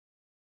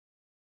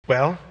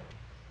Well,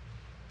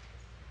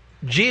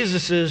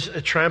 Jesus'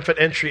 triumphant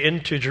entry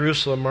into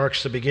Jerusalem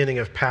marks the beginning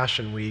of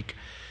Passion Week.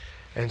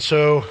 And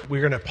so we're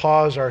going to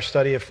pause our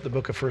study of the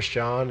book of 1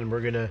 John, and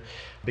we're going to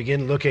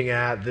begin looking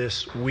at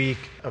this week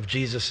of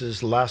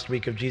last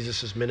week of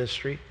Jesus'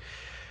 ministry.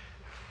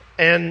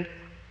 And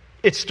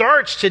it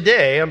starts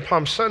today on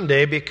Palm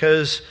Sunday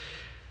because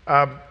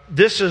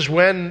this is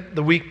when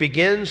the week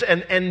begins,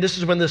 and this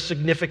is when the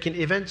significant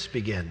events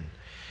begin.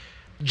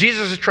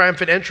 Jesus'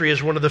 triumphant entry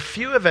is one of the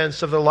few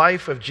events of the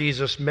life of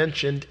Jesus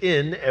mentioned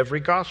in every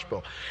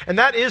gospel. And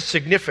that is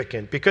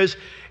significant because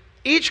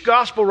each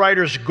gospel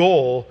writer's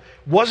goal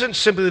wasn't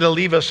simply to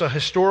leave us a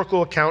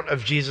historical account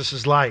of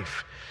Jesus'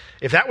 life.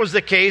 If that was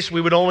the case,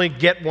 we would only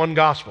get one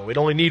gospel. We'd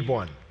only need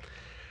one.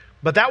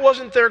 But that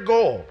wasn't their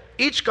goal.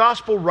 Each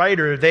gospel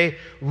writer, they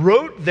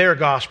wrote their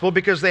gospel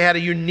because they had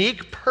a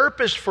unique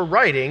purpose for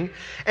writing,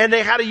 and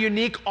they had a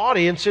unique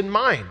audience in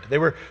mind. They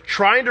were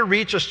trying to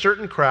reach a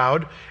certain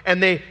crowd,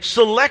 and they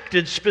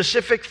selected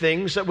specific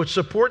things that would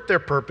support their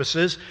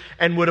purposes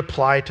and would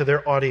apply to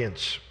their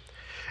audience.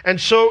 And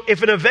so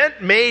if an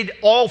event made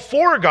all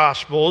four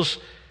gospels,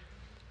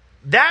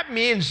 that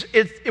means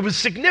it was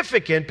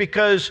significant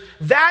because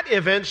that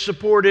event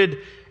supported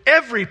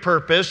every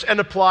purpose and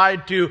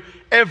applied to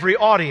every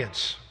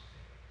audience,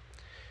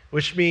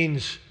 which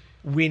means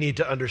we need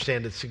to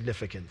understand its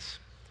significance.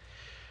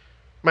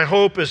 My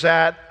hope is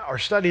that our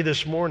study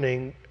this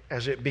morning,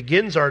 as it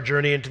begins our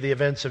journey into the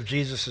events of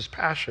Jesus'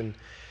 passion,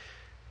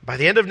 by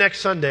the end of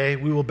next Sunday,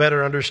 we will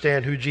better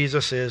understand who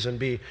Jesus is and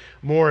be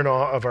more in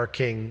awe of our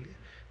King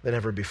than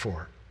ever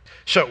before.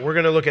 So we're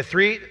going to look at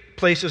three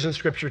places in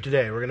Scripture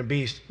today. We're going to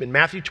be in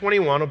Matthew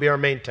 21, will be our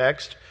main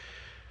text.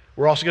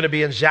 We're also going to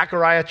be in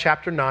Zechariah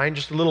chapter 9,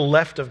 just a little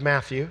left of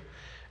Matthew.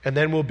 And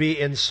then we'll be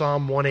in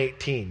Psalm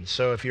 118.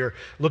 So if you're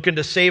looking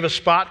to save a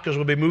spot, because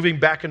we'll be moving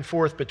back and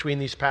forth between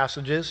these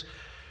passages,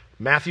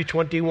 Matthew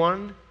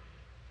 21,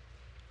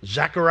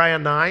 Zechariah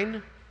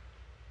 9,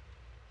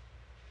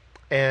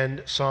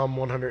 and Psalm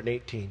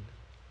 118.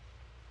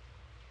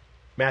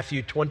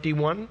 Matthew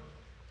 21,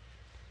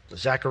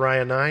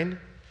 Zechariah 9,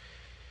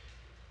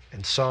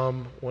 and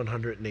Psalm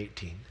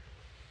 118.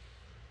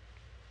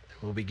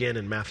 We'll begin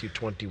in Matthew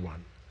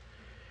 21.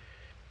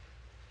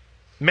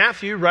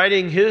 Matthew,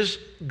 writing his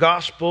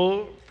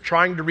gospel,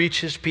 trying to reach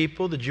his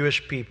people, the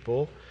Jewish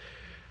people,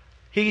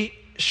 he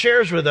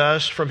shares with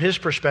us, from his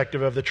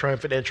perspective of the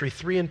triumphant entry,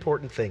 three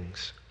important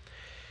things.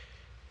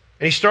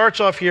 And he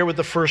starts off here with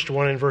the first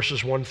one in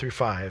verses 1 through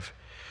 5.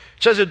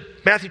 It says in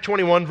Matthew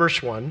 21,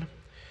 verse 1,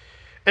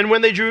 "And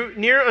when they drew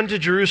near unto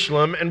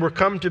Jerusalem and were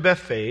come to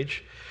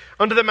Bethphage,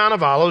 unto the Mount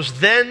of Olives,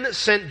 then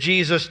sent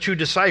Jesus 2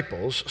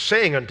 disciples,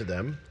 saying unto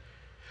them,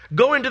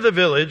 Go into the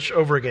village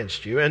over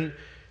against you, and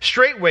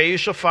straightway you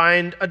shall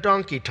find a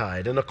donkey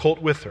tied, and a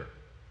colt with her.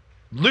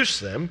 Loose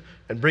them,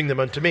 and bring them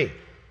unto me.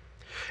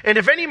 And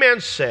if any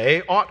man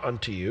say aught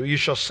unto you, you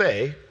shall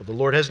say, Well, the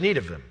Lord has need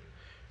of them,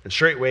 and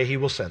straightway he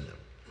will send them.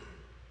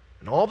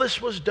 And all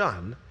this was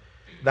done,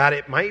 that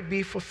it might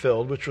be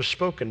fulfilled, which was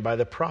spoken by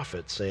the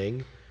prophet,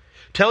 saying,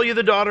 Tell you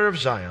the daughter of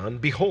Zion,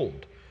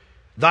 Behold,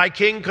 thy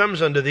king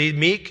comes unto thee,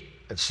 meek,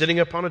 and sitting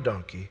upon a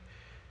donkey,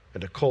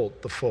 and a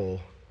colt the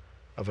foal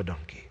of a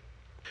donkey."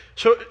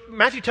 So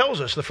Matthew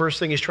tells us the first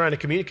thing he's trying to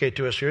communicate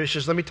to us here. He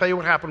says, let me tell you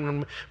what happened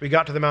when we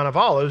got to the Mount of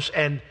Olives,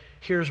 and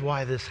here's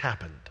why this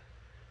happened.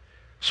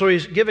 So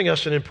he's giving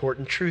us an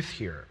important truth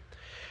here.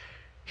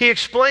 He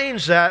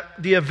explains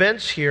that the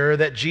events here,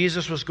 that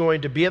Jesus was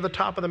going to be at the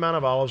top of the Mount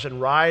of Olives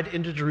and ride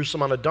into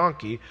Jerusalem on a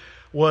donkey,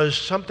 was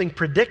something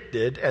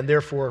predicted and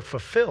therefore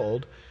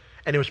fulfilled,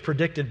 and it was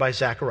predicted by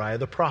Zechariah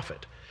the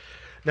prophet.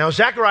 Now,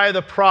 Zechariah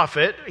the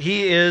prophet,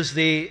 he is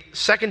the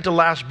second to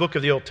last book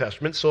of the Old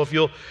Testament. So if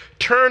you'll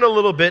turn a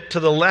little bit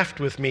to the left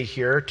with me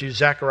here to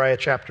Zechariah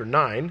chapter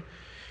 9,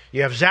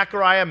 you have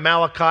Zechariah,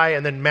 Malachi,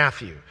 and then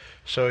Matthew.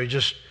 So you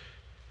just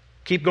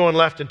keep going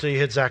left until you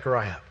hit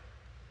Zechariah.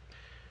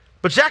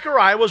 But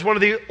Zechariah was one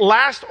of the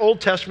last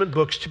Old Testament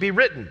books to be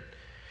written.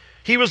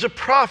 He was a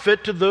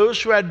prophet to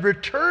those who had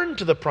returned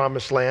to the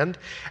promised land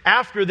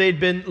after they'd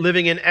been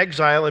living in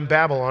exile in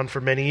Babylon for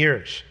many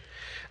years.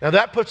 Now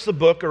that puts the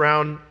book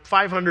around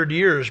 500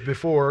 years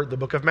before the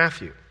book of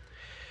Matthew.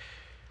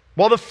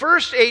 While the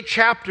first 8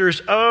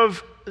 chapters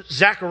of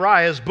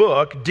Zechariah's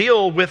book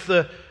deal with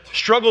the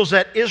struggles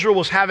that Israel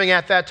was having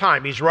at that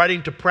time. He's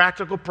writing to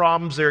practical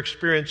problems they're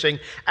experiencing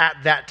at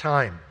that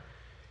time.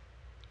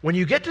 When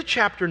you get to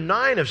chapter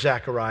 9 of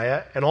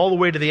Zechariah and all the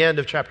way to the end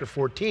of chapter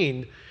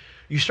 14,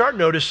 you start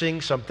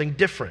noticing something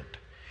different.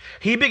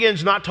 He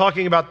begins not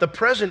talking about the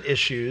present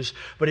issues,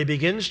 but he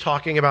begins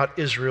talking about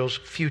Israel's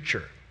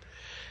future.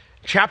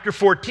 Chapter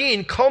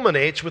 14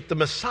 culminates with the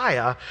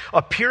Messiah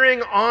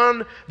appearing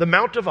on the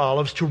Mount of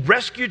Olives to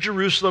rescue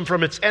Jerusalem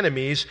from its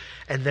enemies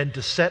and then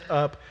to set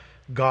up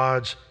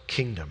God's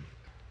kingdom.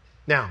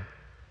 Now,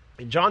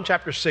 in John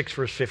chapter 6,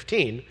 verse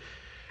 15,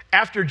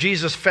 after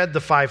Jesus fed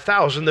the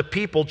 5,000, the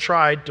people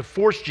tried to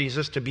force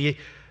Jesus to be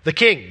the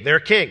king,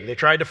 their king. They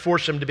tried to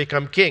force him to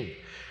become king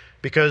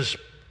because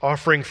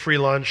offering free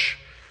lunch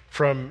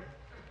from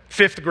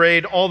fifth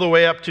grade all the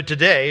way up to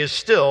today is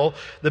still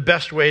the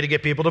best way to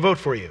get people to vote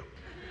for you.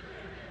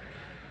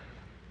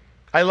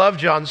 I love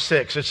John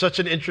 6. It's such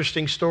an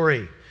interesting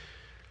story.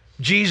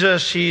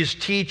 Jesus, he's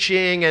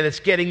teaching and it's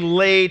getting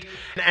late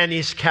and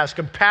he has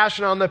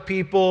compassion on the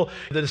people.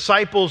 The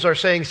disciples are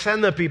saying,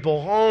 send the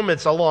people home.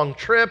 It's a long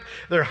trip.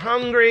 They're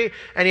hungry.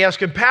 And he has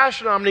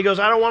compassion on them. And he goes,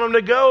 I don't want them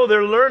to go.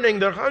 They're learning.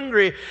 They're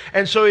hungry.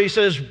 And so he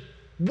says,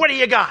 what do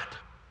you got?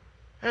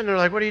 And they're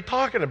like, what are you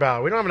talking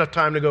about? We don't have enough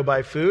time to go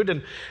buy food.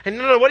 And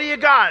no, what do you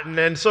got?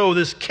 And so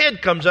this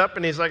kid comes up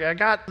and he's like, I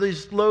got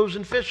these loaves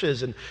and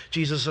fishes. And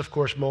Jesus, of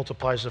course,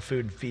 multiplies the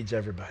food and feeds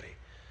everybody.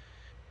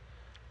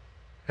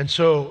 And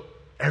so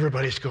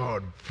everybody's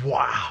going,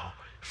 wow,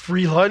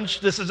 free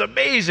lunch? This is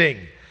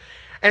amazing.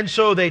 And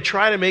so they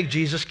try to make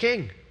Jesus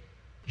king.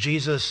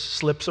 Jesus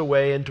slips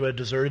away into a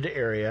deserted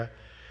area.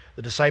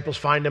 The disciples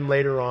find him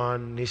later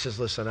on. And he says,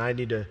 listen, I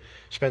need to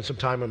spend some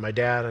time with my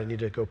dad. I need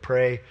to go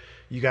pray.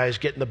 You guys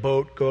get in the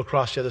boat, go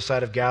across the other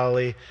side of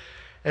Galilee.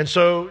 And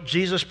so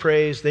Jesus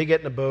prays, they get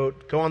in the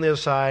boat, go on the other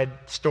side,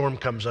 storm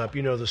comes up,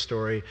 you know the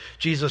story.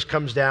 Jesus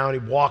comes down, he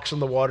walks in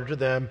the water to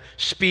them,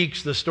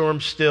 speaks, the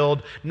storm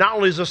stilled. Not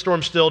only is the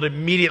storm stilled,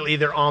 immediately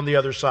they're on the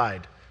other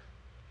side.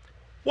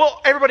 Well,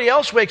 everybody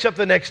else wakes up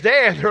the next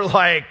day and they're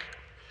like,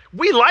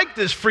 we like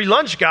this free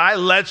lunch guy,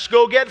 let's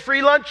go get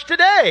free lunch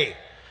today.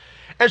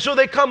 And so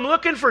they come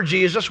looking for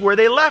Jesus where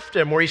they left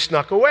him, where he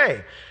snuck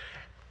away.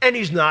 And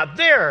he's not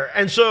there.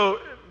 And so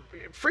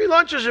free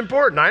lunch is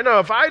important. I know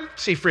if I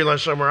see free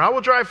lunch somewhere, I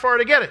will drive far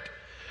to get it.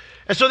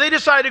 And so they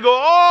decide to go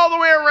all the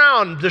way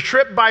around the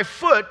trip by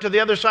foot to the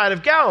other side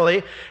of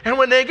Galilee. And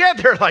when they get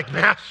there, like,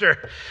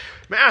 Master,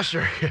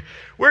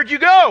 where'd you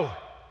go?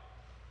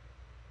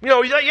 You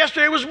know,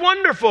 yesterday was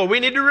wonderful.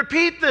 We need to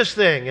repeat this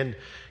thing. And,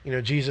 you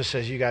know, Jesus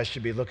says you guys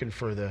should be looking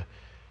for the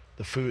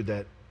food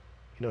that,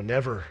 you know,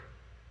 never,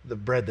 the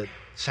bread that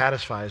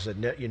satisfies,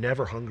 that you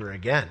never hunger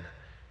again.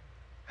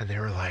 And they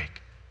were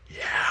like,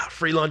 yeah,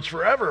 free lunch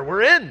forever.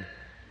 We're in.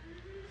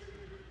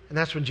 And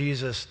that's when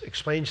Jesus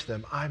explains to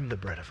them, I'm the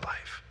bread of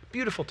life.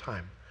 Beautiful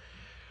time.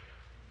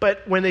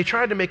 But when they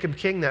tried to make him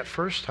king that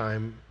first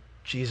time,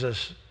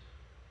 Jesus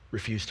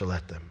refused to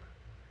let them.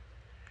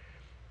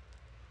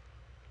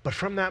 But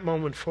from that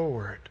moment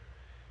forward,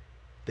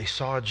 they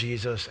saw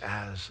Jesus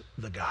as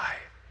the guy.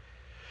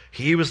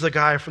 He was the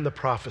guy from the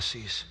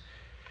prophecies.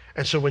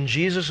 And so when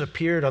Jesus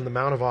appeared on the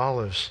Mount of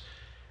Olives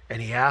and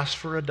he asked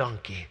for a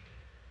donkey,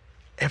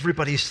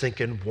 everybody's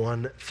thinking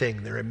one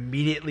thing. They're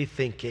immediately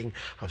thinking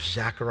of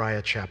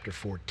Zechariah chapter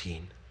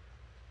 14.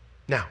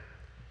 Now,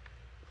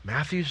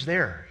 Matthew's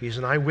there. He's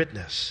an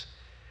eyewitness.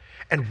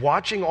 And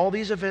watching all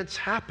these events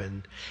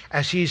happen,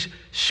 as he's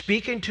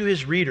speaking to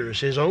his readers,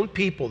 his own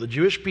people, the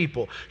Jewish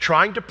people,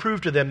 trying to prove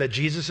to them that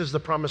Jesus is the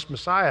promised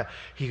Messiah,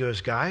 he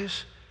goes,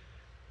 guys,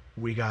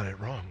 we got it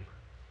wrong.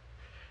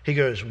 He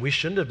goes, we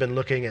shouldn't have been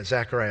looking at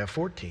Zechariah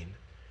 14.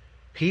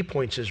 He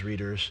points his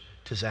readers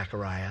to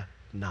Zechariah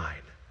 9.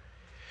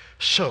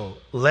 So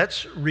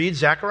let's read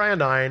Zechariah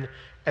 9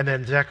 and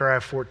then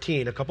Zechariah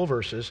 14, a couple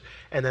verses,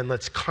 and then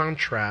let's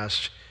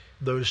contrast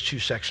those two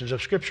sections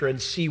of Scripture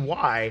and see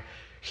why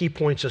he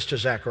points us to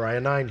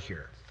Zechariah 9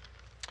 here.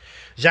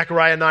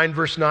 Zechariah 9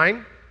 verse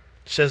 9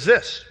 says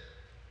this,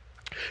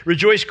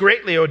 rejoice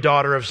greatly, O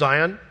daughter of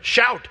Zion.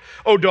 Shout,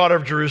 O daughter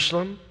of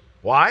Jerusalem.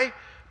 Why?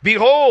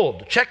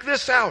 Behold, check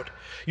this out.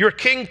 Your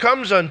king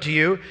comes unto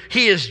you.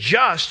 He is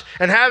just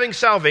and having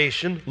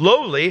salvation,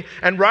 lowly,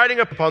 and riding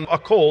upon a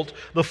colt,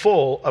 the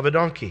foal of a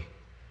donkey.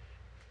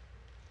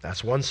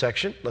 That's one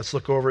section. Let's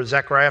look over at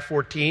Zechariah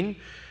 14.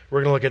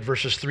 We're going to look at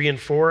verses 3 and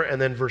 4 and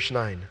then verse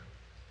 9.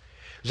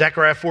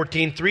 Zechariah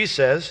 14:3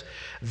 says,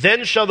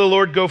 then shall the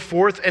Lord go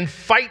forth and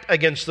fight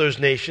against those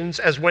nations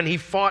as when he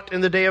fought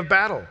in the day of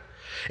battle.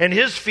 And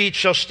his feet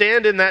shall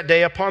stand in that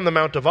day upon the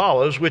Mount of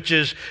Olives, which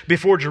is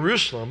before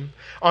Jerusalem,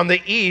 on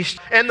the east,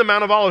 and the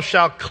Mount of Olives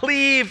shall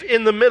cleave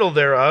in the middle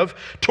thereof,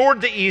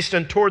 toward the east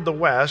and toward the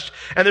west,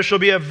 and there shall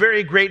be a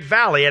very great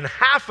valley, and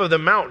half of the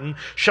mountain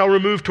shall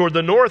remove toward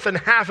the north, and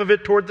half of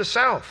it toward the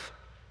south.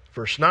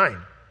 Verse 9.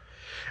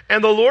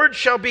 And the Lord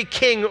shall be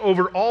king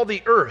over all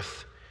the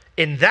earth.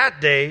 In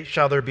that day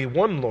shall there be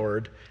one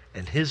Lord,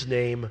 and his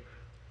name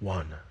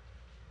one.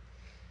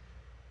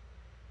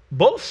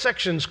 Both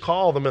sections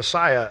call the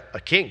Messiah a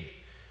king,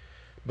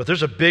 but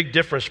there's a big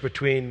difference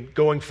between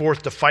going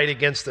forth to fight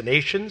against the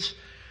nations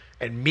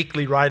and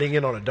meekly riding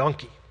in on a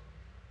donkey.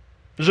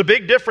 There's a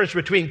big difference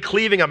between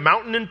cleaving a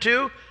mountain in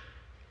two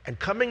and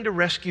coming to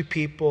rescue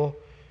people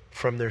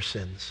from their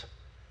sins,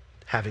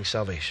 having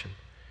salvation.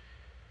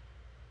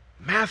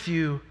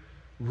 Matthew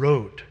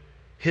wrote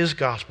his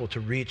gospel to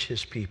reach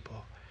his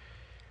people.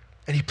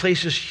 And he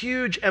places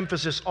huge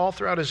emphasis all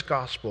throughout his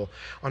gospel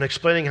on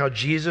explaining how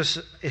Jesus,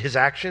 his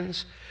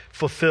actions,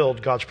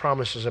 fulfilled God's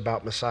promises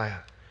about Messiah.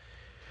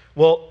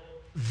 Well,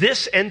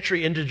 this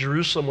entry into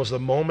Jerusalem was the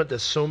moment that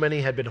so many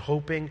had been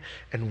hoping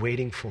and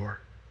waiting for.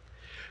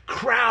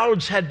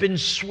 Crowds had been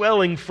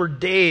swelling for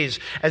days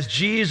as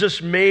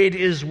Jesus made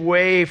his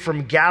way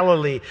from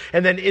Galilee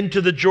and then into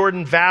the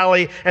Jordan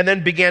Valley and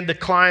then began to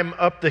climb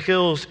up the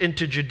hills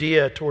into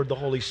Judea toward the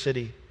holy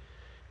city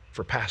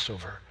for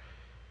Passover.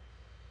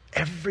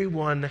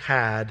 Everyone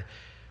had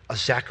a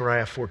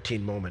Zechariah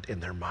 14 moment in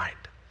their mind.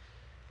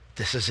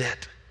 This is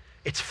it.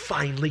 It's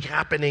finally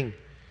happening.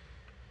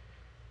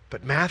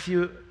 But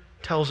Matthew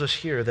tells us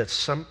here that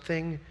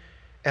something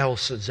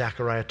else that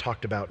Zechariah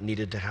talked about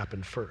needed to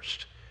happen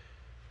first.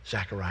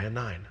 Zechariah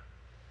 9.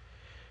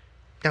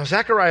 Now,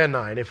 Zechariah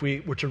 9, if we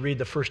were to read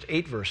the first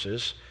 8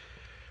 verses,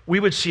 we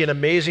would see an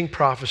amazing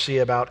prophecy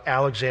about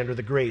Alexander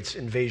the Great's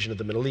invasion of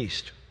the Middle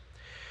East.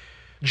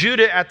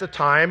 Judah at the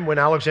time when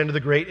Alexander the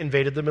Great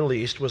invaded the Middle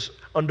East was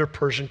under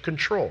Persian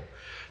control.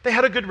 They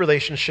had a good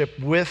relationship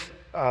with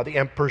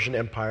the Persian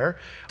Empire.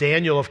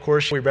 Daniel, of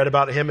course, we read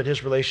about him and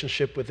his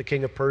relationship with the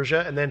king of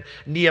Persia. And then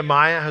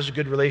Nehemiah has a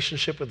good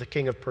relationship with the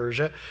king of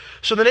Persia.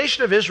 So the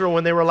nation of Israel,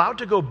 when they were allowed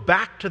to go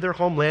back to their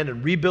homeland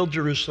and rebuild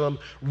Jerusalem,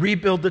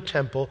 rebuild the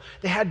temple,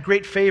 they had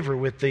great favor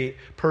with the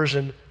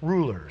Persian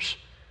rulers.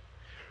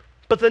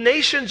 But the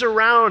nations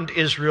around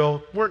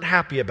Israel weren't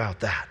happy about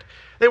that.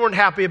 They weren't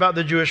happy about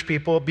the Jewish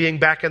people being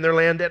back in their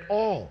land at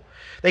all.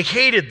 They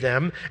hated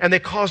them, and they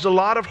caused a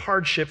lot of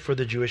hardship for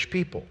the Jewish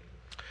people.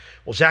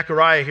 Well,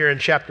 Zechariah here in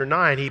chapter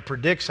 9, he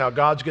predicts how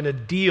God's going to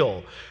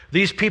deal.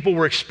 These people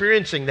were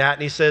experiencing that,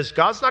 and he says,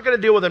 God's not going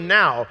to deal with them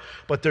now,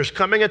 but there's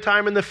coming a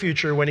time in the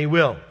future when he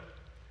will.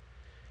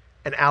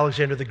 And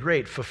Alexander the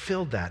Great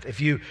fulfilled that.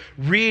 If you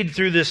read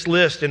through this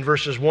list in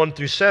verses 1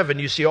 through 7,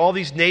 you see all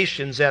these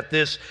nations that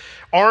this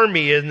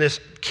army and this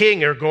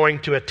king are going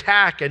to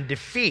attack and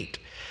defeat.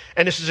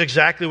 And this is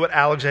exactly what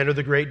Alexander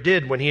the Great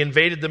did. When he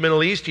invaded the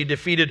Middle East, he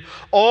defeated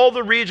all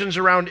the regions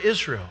around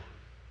Israel.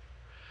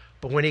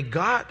 But when he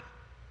got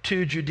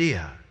to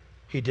Judea,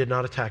 he did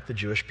not attack the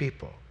Jewish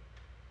people.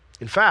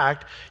 In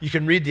fact, you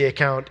can read the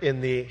account in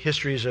the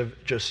histories of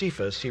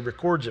Josephus. He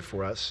records it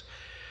for us.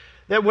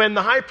 That when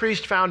the high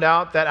priest found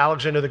out that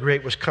Alexander the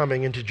Great was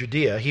coming into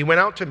Judea, he went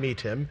out to meet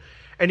him,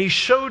 and he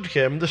showed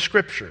him the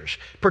scriptures,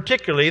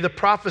 particularly the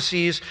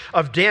prophecies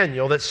of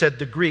Daniel that said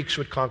the Greeks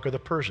would conquer the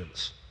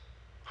Persians.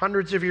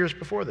 Hundreds of years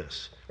before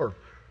this, or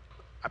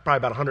probably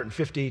about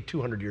 150,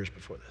 200 years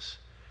before this.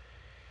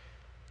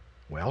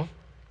 Well,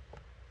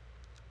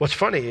 what's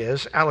funny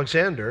is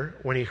Alexander,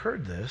 when he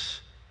heard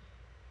this,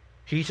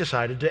 he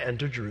decided to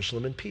enter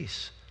Jerusalem in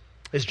peace.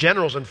 His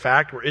generals, in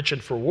fact, were itching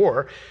for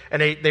war,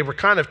 and they were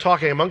kind of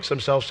talking amongst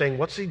themselves, saying,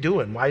 what's he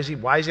doing? Why is he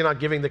not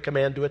giving the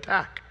command to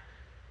attack?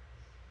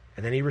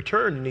 And then he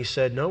returned and he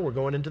said, no, we're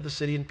going into the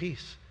city in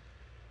peace.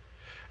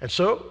 And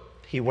so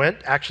he went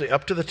actually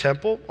up to the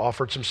temple,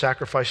 offered some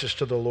sacrifices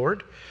to the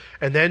Lord,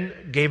 and then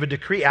gave a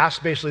decree,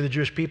 asked basically the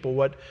Jewish people,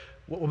 what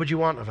would you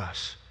want of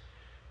us?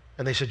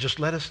 And they said, just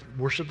let us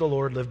worship the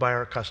Lord, live by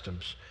our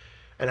customs.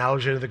 And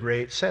Alexander the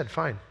Great said,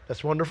 fine,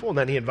 that's wonderful. And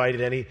then he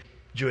invited any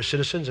Jewish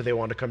citizens, if they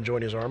wanted to come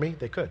join his army,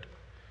 they could.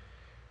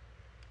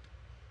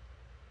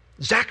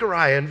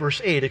 Zechariah in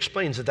verse 8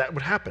 explains that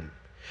would happen.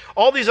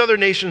 All these other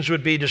nations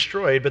would be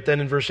destroyed, but then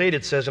in verse 8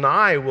 it says, and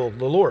I will,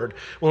 the Lord,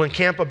 will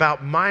encamp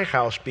about my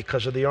house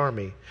because of the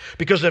army,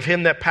 because of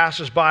him that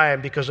passes by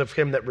and because of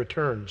him that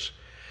returns.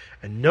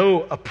 And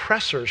no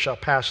oppressor shall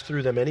pass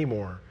through them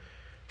anymore,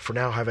 for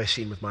now have I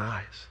seen with my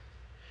eyes.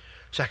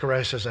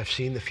 Zechariah says, I've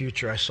seen the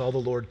future. I saw the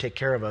Lord take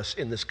care of us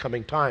in this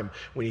coming time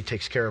when he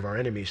takes care of our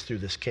enemies through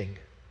this king.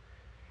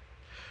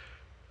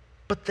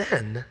 But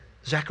then,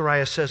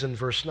 Zechariah says in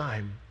verse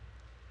 9,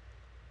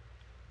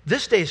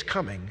 this day's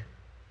coming,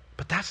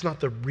 but that's not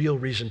the real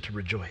reason to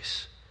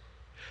rejoice.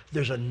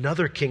 There's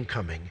another king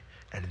coming,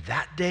 and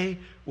that day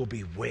will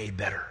be way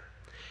better.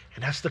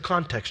 And that's the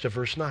context of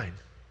verse 9.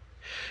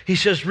 He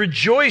says,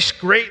 rejoice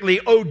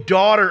greatly, O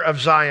daughter of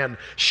Zion.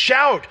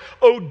 Shout,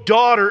 O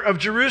daughter of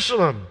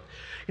Jerusalem.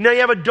 You know,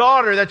 you have a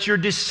daughter that's your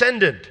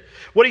descendant.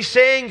 What he's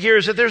saying here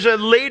is that there's a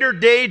later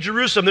day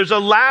Jerusalem. There's a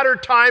latter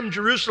time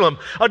Jerusalem,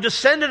 a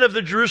descendant of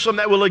the Jerusalem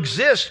that will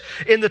exist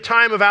in the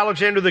time of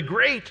Alexander the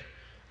Great,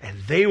 and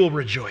they will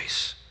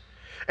rejoice.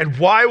 And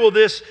why will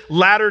this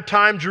latter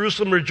time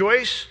Jerusalem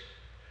rejoice?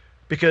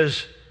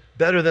 Because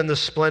better than the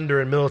splendor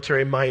and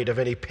military might of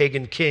any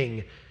pagan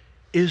king,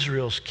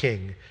 Israel's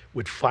king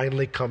would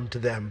finally come to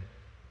them.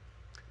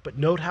 But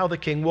note how the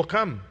king will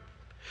come.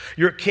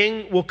 Your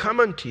king will come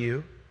unto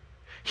you.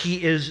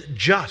 He is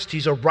just.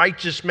 He's a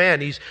righteous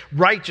man. He's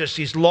righteous.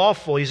 He's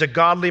lawful. He's a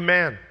godly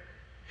man.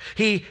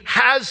 He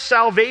has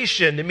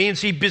salvation. It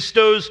means he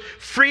bestows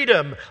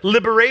freedom,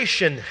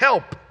 liberation,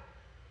 help.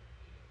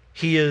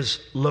 He is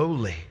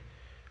lowly,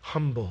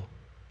 humble,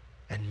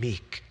 and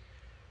meek.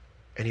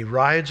 And he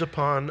rides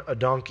upon a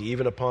donkey,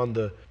 even upon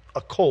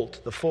a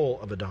colt, the foal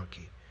of a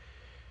donkey.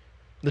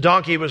 The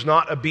donkey was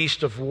not a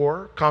beast of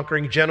war.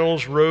 Conquering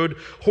generals rode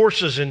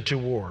horses into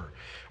war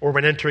or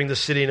when entering the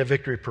city in a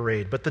victory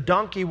parade. But the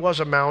donkey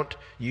was a mount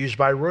used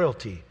by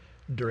royalty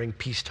during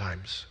peace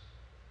times.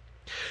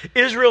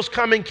 Israel's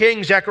coming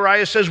king,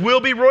 Zechariah says, will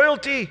be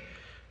royalty,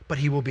 but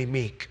he will be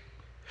meek.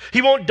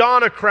 He won't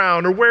don a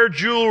crown or wear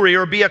jewelry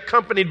or be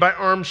accompanied by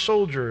armed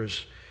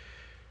soldiers.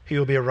 He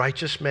will be a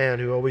righteous man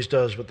who always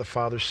does what the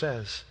Father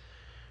says,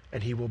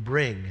 and he will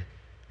bring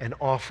and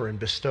offer and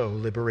bestow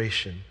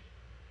liberation.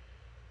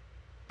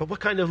 But what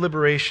kind of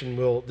liberation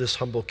will this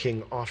humble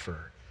king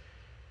offer?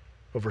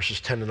 Well, verses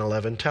 10 and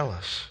 11 tell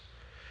us.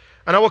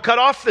 And I will cut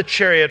off the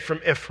chariot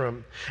from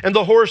Ephraim, and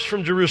the horse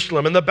from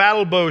Jerusalem, and the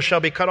battle bow shall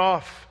be cut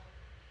off.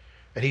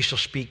 And he shall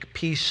speak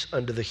peace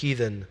unto the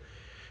heathen,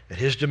 and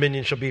his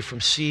dominion shall be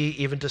from sea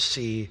even to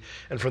sea,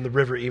 and from the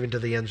river even to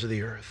the ends of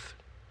the earth.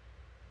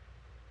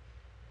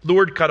 The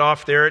word cut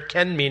off there, it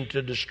can mean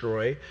to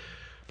destroy,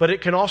 but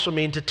it can also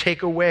mean to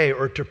take away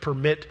or to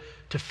permit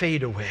to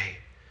fade away.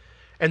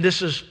 And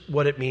this is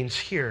what it means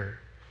here.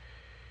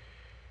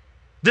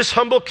 This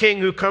humble king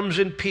who comes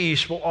in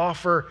peace will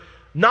offer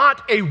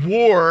not a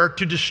war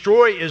to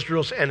destroy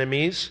Israel's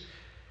enemies,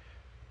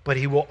 but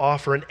he will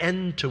offer an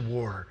end to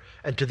war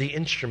and to the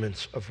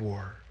instruments of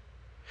war.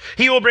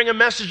 He will bring a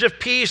message of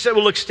peace that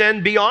will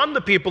extend beyond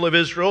the people of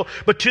Israel,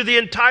 but to the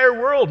entire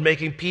world,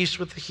 making peace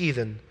with the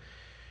heathen.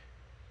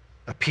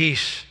 A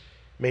peace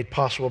made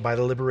possible by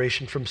the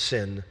liberation from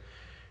sin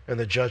and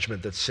the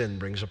judgment that sin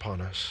brings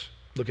upon us.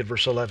 Look at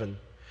verse 11.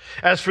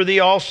 As for thee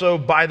also,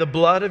 by the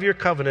blood of your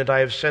covenant, I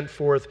have sent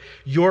forth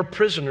your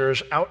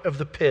prisoners out of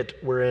the pit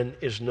wherein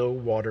is no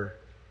water.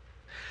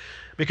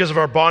 Because of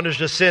our bondage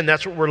to sin,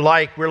 that's what we're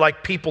like. We're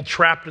like people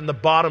trapped in the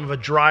bottom of a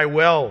dry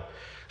well.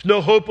 There's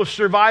no hope of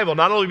survival,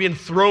 not only being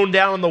thrown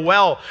down in the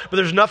well, but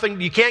there's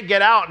nothing, you can't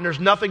get out, and there's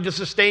nothing to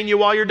sustain you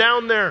while you're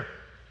down there.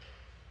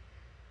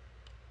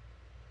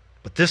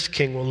 But this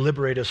king will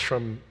liberate us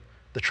from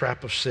the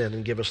trap of sin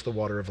and give us the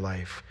water of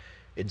life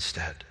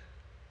instead.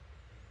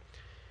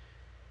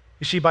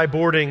 You see, by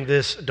boarding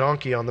this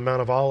donkey on the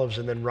Mount of Olives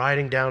and then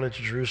riding down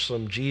into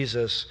Jerusalem,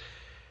 Jesus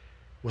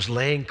was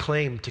laying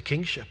claim to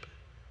kingship.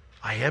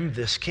 I am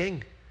this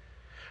king.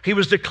 He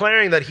was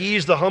declaring that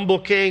he's the humble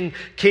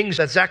kings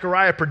that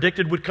Zechariah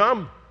predicted would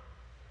come.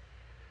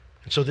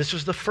 And so this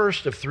is the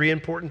first of three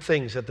important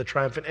things that the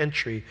triumphant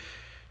entry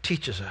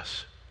teaches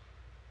us.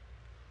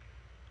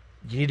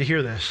 You need to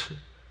hear this.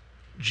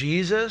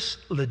 Jesus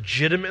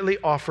legitimately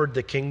offered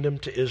the kingdom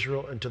to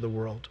Israel and to the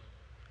world.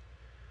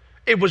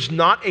 It was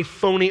not a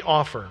phony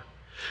offer.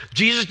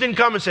 Jesus didn't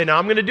come and say, now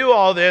I'm going to do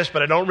all this,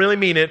 but I don't really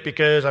mean it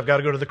because I've got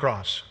to go to the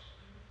cross.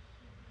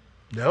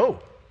 No.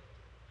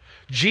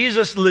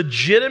 Jesus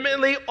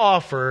legitimately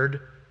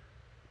offered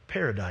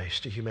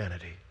paradise to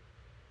humanity.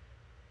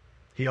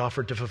 He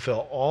offered to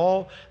fulfill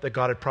all that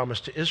God had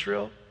promised to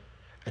Israel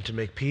and to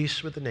make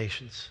peace with the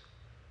nations.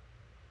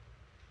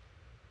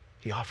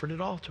 He offered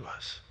it all to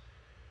us.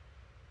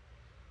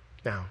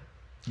 Now,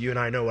 you and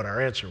I know what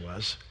our answer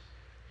was.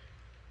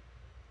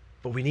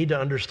 But we need to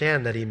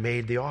understand that he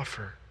made the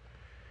offer.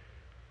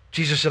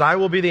 Jesus said, I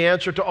will be the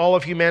answer to all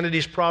of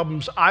humanity's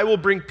problems. I will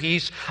bring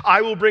peace,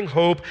 I will bring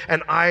hope,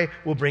 and I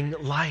will bring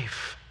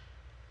life.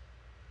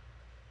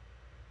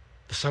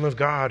 The Son of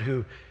God,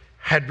 who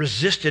had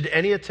resisted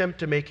any attempt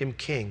to make him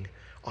king,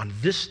 on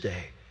this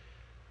day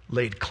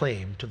laid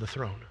claim to the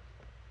throne.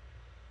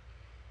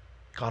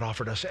 God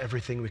offered us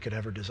everything we could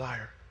ever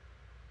desire.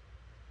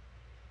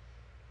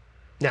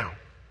 Now,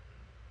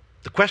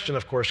 the question,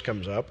 of course,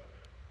 comes up,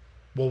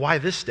 well, why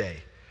this day?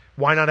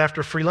 Why not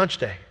after free lunch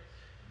day?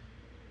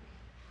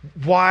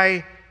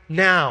 Why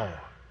now?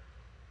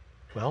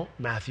 Well,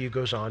 Matthew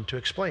goes on to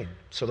explain.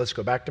 So let's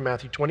go back to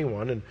Matthew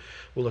 21 and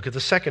we'll look at the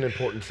second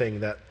important thing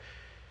that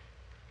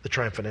the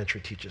triumphant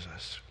entry teaches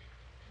us.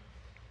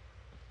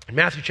 In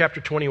Matthew chapter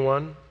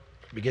 21,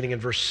 beginning in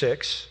verse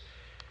 6,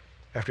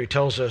 after he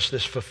tells us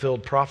this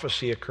fulfilled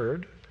prophecy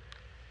occurred,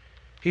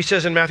 he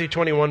says in Matthew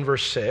 21,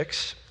 verse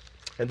 6,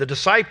 and the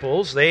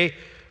disciples, they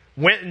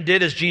went and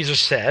did as Jesus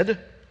said,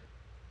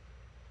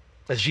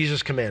 as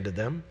Jesus commanded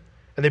them.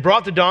 And they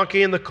brought the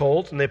donkey and the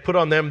colt, and they put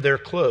on them their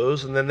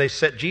clothes, and then they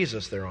set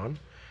Jesus thereon.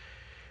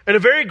 And a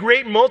very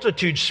great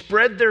multitude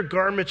spread their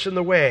garments in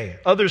the way.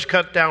 Others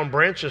cut down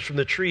branches from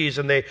the trees,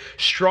 and they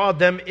strawed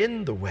them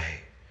in the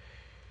way.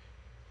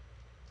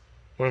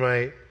 One of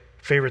my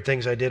favorite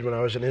things I did when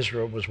I was in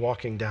Israel was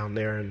walking down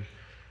there and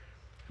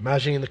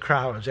imagining the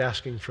crowds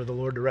asking for the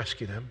Lord to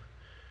rescue them,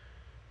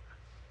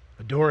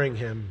 adoring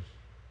him.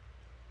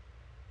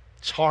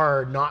 It's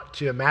hard not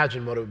to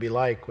imagine what it would be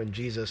like when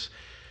Jesus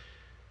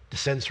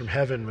descends from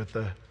heaven with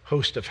the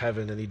host of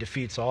heaven and he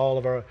defeats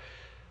all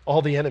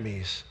the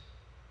enemies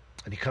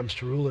and he comes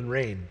to rule and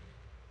reign.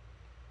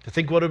 To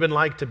think what it would have been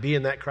like to be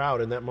in that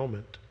crowd in that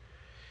moment.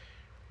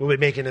 We'll be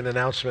making an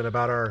announcement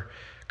about our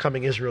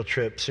coming Israel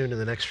trip soon in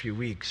the next few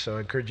weeks, so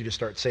I encourage you to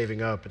start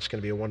saving up. It's going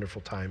to be a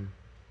wonderful time.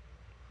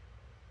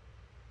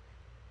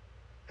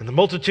 And the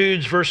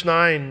multitudes, verse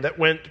 9, that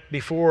went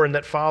before and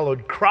that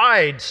followed,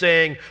 cried,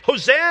 saying,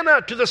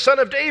 Hosanna to the Son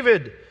of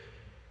David!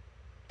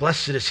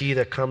 Blessed is he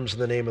that comes in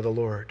the name of the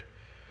Lord.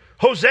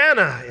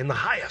 Hosanna in the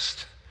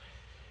highest.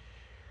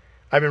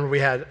 I remember we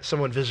had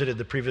someone visited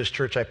the previous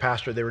church I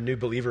pastored. They were new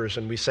believers,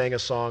 and we sang a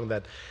song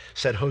that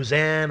said,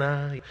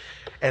 Hosanna.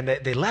 And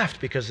they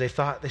left because they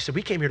said,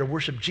 we came here to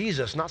worship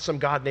Jesus, not some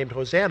God named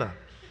Hosanna.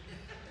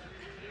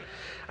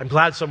 I'm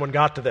glad someone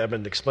got to them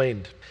and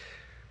explained.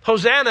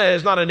 Hosanna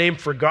is not a name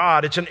for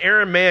God. It's an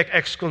Aramaic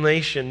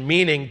exclamation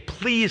meaning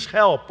please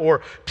help or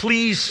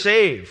please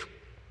save.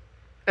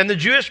 And the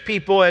Jewish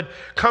people had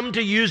come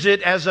to use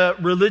it as a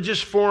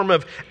religious form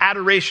of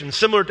adoration,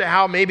 similar to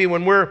how maybe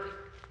when we're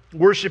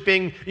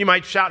worshiping, you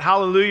might shout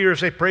hallelujah or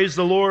say praise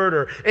the Lord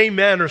or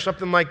amen or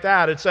something like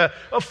that. It's a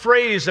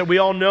phrase that we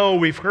all know,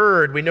 we've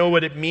heard, we know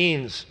what it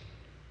means.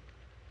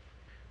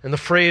 And the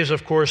phrase,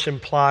 of course,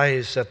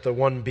 implies that the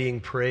one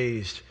being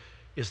praised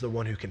is the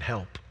one who can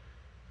help.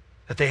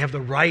 That they have the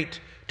right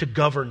to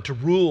govern, to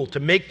rule, to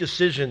make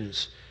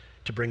decisions,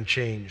 to bring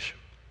change.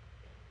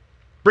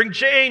 Bring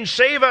change,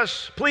 save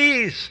us,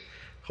 please.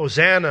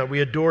 Hosanna,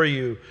 we adore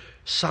you,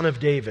 Son of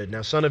David.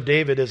 Now, Son of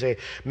David is a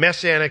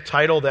messianic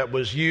title that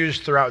was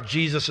used throughout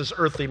Jesus'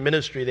 earthly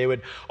ministry. They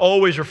would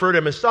always refer to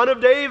him as Son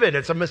of David.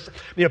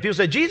 People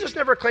say, Jesus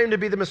never claimed to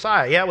be the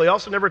Messiah. Yeah, well, he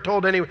also never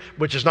told anyone,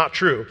 which is not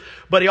true,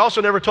 but he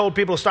also never told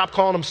people to stop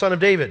calling him Son of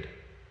David.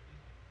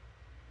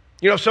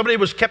 If somebody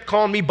kept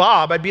calling me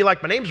Bob, I'd be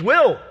like, my name's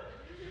Will.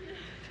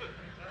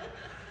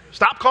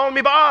 Stop calling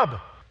me Bob.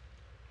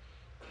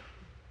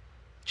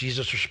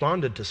 Jesus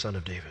responded to Son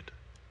of David.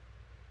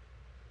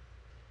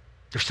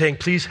 They're saying,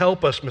 please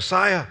help us,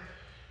 Messiah.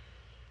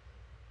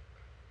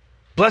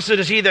 Blessed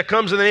is he that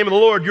comes in the name of the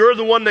Lord. You're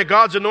the one that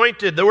God's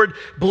anointed. The word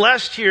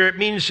blessed here,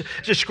 it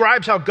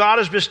describes how God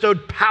has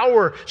bestowed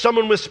power,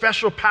 someone with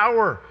special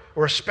power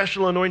or a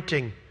special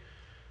anointing.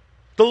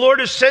 The Lord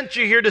has sent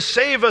you here to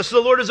save us. The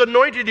Lord has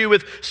anointed you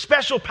with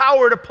special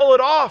power to pull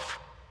it off.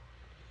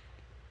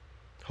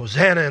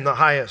 Hosanna in the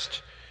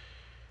highest.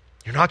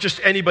 You're not just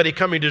anybody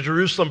coming to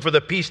Jerusalem for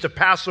the feast of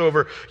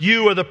Passover.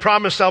 You are the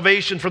promised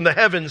salvation from the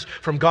heavens,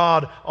 from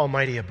God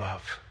Almighty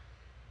above.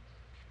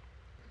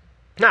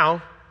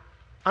 Now,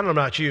 I don't know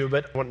about you,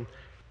 but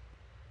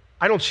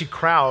I don't see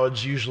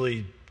crowds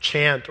usually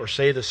chant or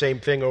say the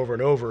same thing over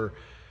and over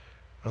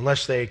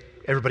unless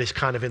everybody's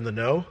kind of in the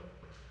know.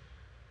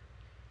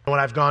 When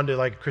I've gone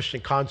to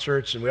Christian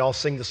concerts and we all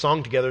sing the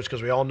song together, it's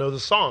because we all know the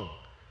song.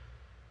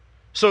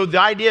 So the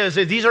idea is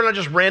that these are not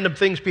just random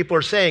things people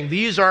are saying.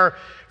 These are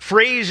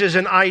phrases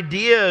and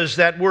ideas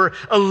that were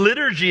a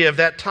liturgy of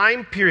that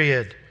time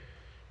period.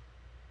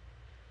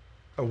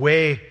 A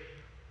way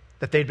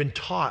that they'd been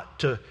taught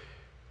to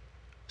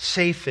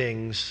say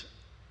things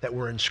that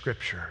were in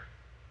Scripture.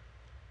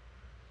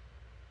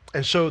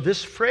 And so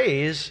this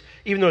phrase,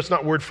 even though it's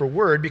not word for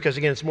word, because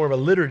again it's more of a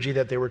liturgy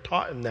that they were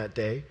taught in that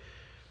day,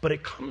 but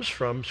it comes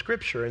from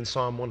Scripture in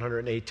Psalm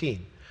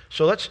 118.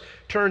 So let's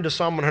turn to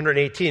Psalm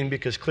 118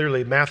 because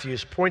clearly Matthew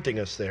is pointing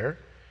us there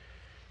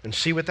and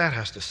see what that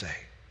has to say.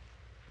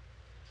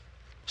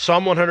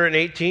 Psalm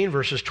 118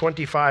 verses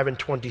 25 and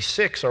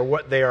 26 are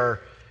what they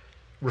are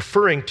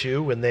referring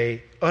to when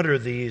they utter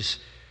these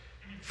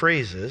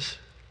phrases.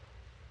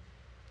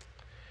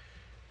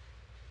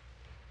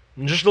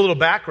 And just a little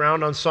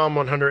background on Psalm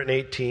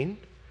 118.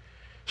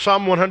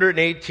 Psalm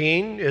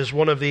 118 is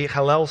one of the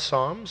Hallel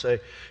Psalms, a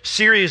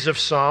series of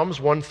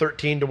Psalms,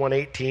 113 to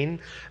 118,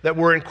 that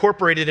were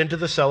incorporated into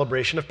the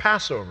celebration of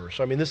Passover.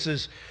 So, this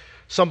is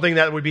something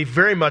that would be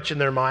very much in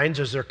their minds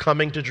as they're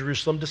coming to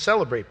Jerusalem to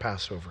celebrate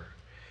Passover.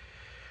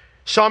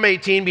 Psalm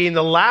 18 being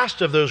the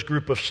last of those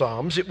group of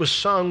Psalms, it was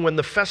sung when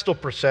the festal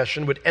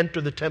procession would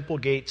enter the temple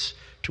gates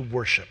to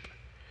worship.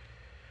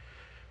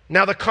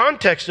 Now, the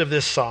context of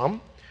this psalm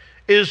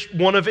is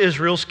one of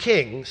Israel's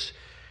kings,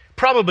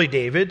 probably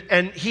David,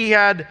 and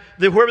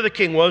whoever the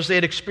king was, they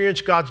had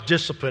experienced God's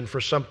discipline for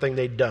something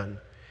they'd done.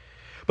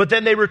 But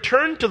then they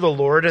returned to the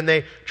Lord and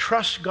they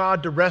trust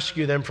God to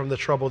rescue them from the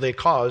trouble they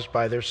caused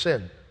by their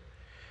sin.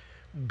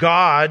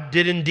 God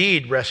did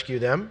indeed rescue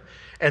them,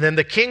 and then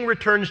the king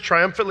returns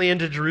triumphantly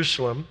into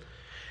Jerusalem,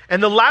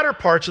 and the latter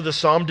parts of the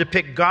psalm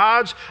depict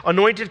God's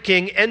anointed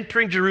king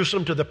entering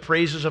Jerusalem to the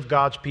praises of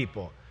God's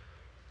people.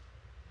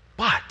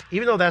 But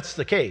even though that's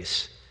the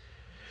case,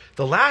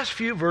 the last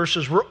few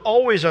verses were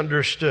always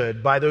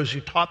understood by those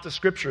who taught the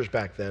Scriptures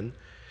back then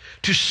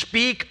to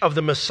speak of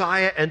the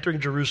Messiah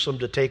entering Jerusalem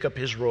to take up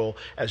his role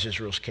as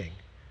Israel's king.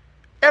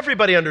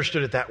 Everybody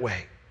understood it that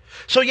way.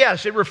 So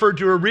yes, it referred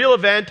to a real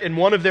event in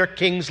one of their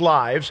kings'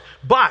 lives,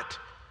 but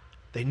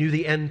they knew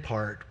the end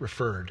part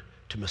referred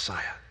to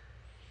Messiah.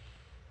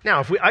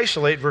 Now, if we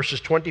isolate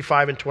verses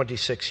 25 and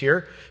 26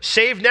 here,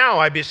 save now,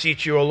 I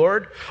beseech you, O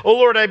Lord. O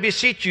Lord, I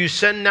beseech you,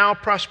 send now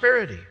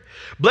prosperity.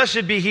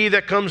 Blessed be he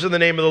that comes in the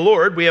name of the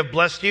Lord. We have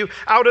blessed you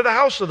out of the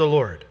house of the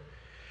Lord.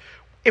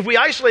 If we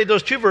isolate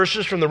those two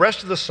verses from the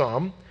rest of the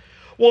psalm,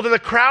 well, then the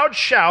crowd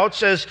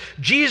shouts as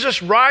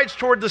Jesus rides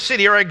toward the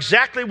city are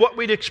exactly what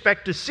we'd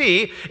expect to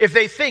see if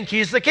they think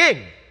he's the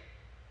king.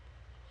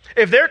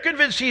 If they're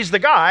convinced he's the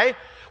guy,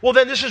 well,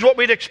 then this is what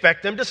we'd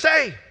expect them to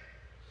say.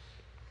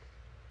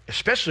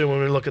 Especially when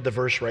we look at the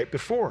verse right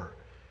before.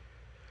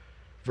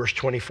 Verse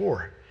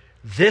 24.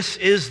 This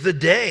is the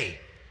day.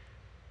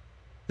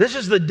 This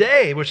is the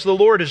day which the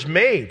Lord has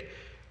made.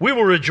 We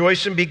will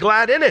rejoice and be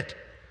glad in it.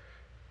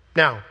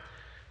 Now,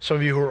 Some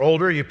of you who are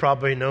older, you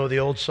probably know the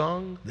old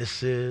song,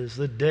 this is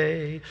the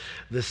day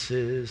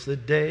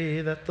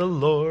that the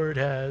Lord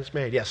has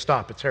made. Yeah,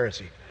 stop, it's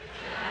heresy.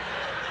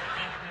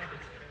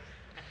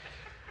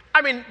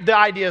 I mean, the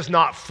idea is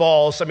not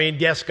false. I mean,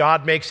 yes,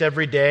 God makes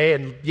every day,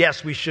 and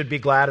yes, we should be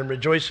glad and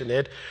rejoice in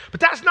it. But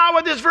that's not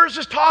what this verse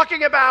is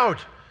talking about.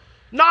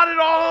 Not at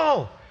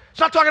all. It's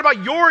not talking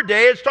about your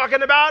day. It's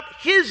talking about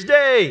His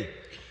day.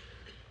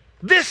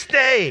 This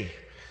day.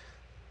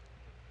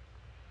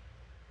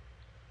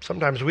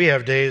 Sometimes we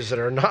have days that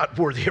are not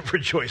worthy of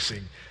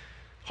rejoicing.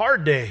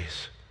 Hard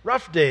days,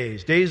 rough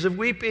days, days of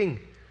weeping.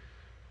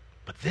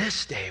 But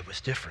this day was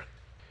different.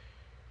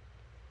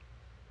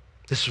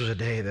 This was a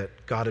day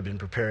that God had been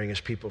preparing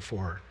His people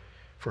for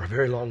a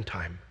very long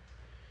time.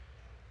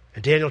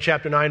 In Daniel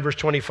chapter 9, verse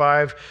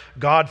 25,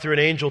 God, through an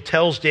angel,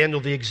 tells Daniel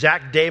the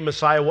exact day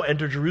Messiah will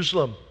enter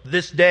Jerusalem,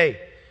 this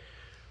day.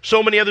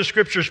 So many other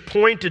scriptures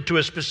pointed to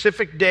a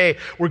specific day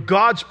where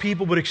God's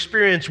people would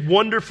experience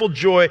wonderful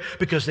joy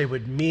because they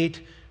would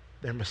meet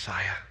their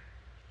Messiah.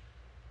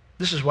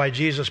 This is why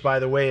Jesus, by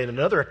the way, in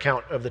another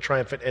account of the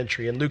triumphant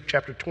entry, in Luke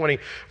chapter 20,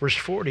 verse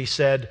 40,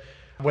 said,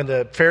 when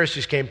the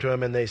Pharisees came to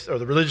him, or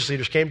the religious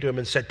leaders came to him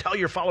and said, tell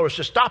your followers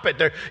to stop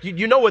it.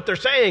 You know what they're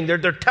saying.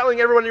 They're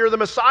telling everyone you're the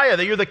Messiah,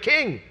 that you're the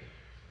king.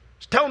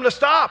 Just tell them to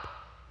stop.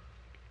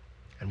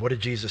 And what did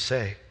Jesus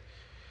say?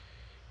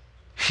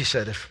 He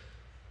said,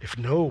 if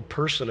no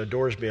person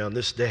adores me on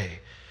this day,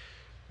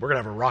 we're going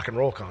to have a rock and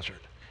roll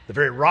concert. The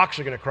very rocks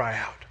are going to cry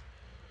out.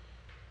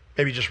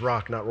 Maybe just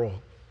rock, not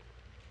roll.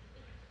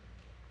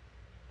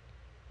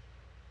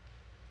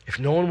 If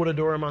no one would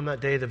adore Him on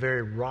that day, the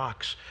very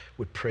rocks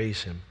would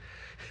praise Him.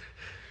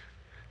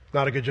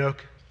 Not a good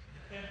joke?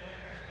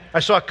 I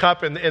saw a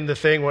cup in the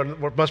thing,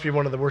 what must be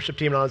one of the worship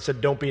team, and it said,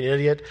 don't be an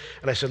idiot.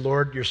 And I said,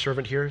 Lord, your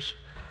servant hears.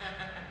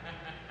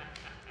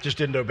 Just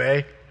didn't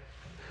obey.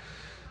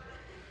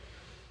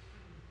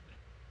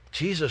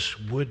 Jesus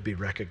would be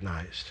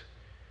recognized.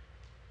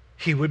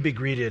 He would be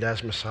greeted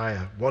as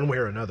Messiah, one way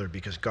or another,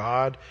 because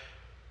God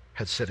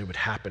had said it would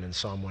happen in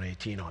Psalm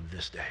 118 on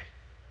this day.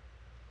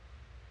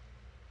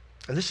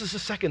 And this is the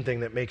second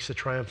thing that makes the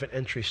triumphant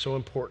entry so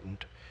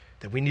important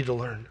that we need to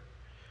learn.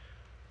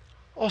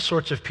 All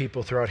sorts of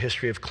people throughout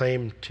history have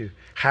claimed to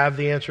have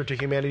the answer to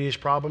humanity's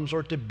problems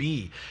or to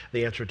be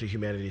the answer to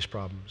humanity's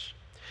problems.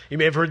 You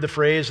may have heard the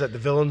phrase that the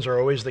villains are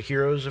always the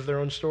heroes of their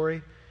own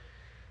story.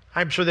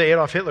 I'm sure that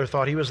Adolf Hitler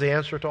thought he was the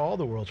answer to all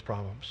the world's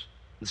problems.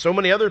 And so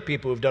many other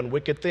people who've done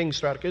wicked things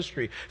throughout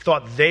history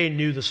thought they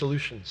knew the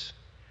solutions.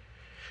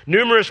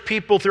 Numerous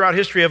people throughout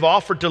history have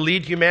offered to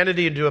lead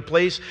humanity into a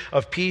place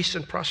of peace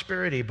and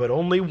prosperity, but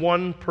only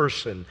one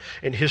person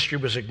in history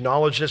was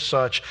acknowledged as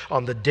such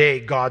on the day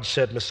God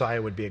said Messiah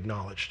would be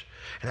acknowledged.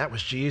 And that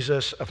was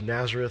Jesus of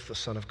Nazareth, the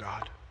Son of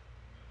God.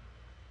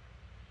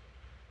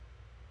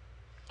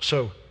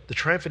 So, the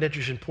triumphant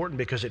entry is important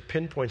because it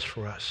pinpoints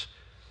for us,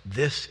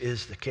 this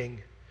is the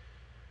King.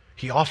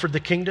 He offered the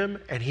kingdom,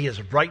 and He has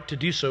a right to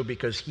do so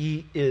because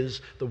He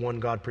is the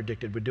one God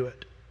predicted would do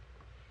it.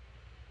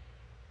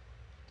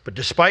 But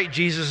despite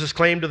Jesus'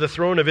 claim to the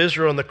throne of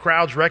Israel and the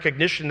crowd's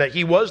recognition that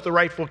He was the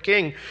rightful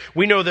king,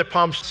 we know that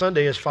Palm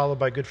Sunday is followed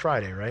by Good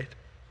Friday, right?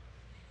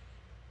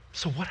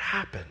 So what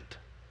happened?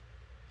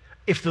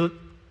 If the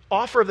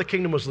offer of the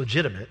kingdom was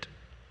legitimate,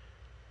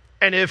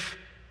 and if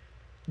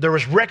there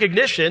was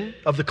recognition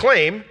of the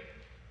claim,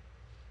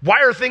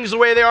 why are things the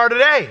way they are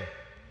today?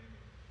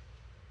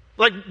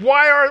 Like,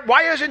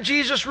 why isn't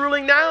Jesus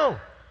ruling now?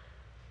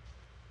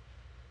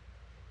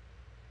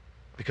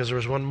 Because there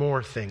was one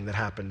more thing that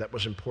happened that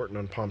was important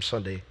on Palm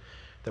Sunday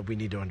that we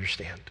need to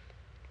understand.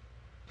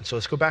 And so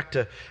let's go back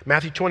to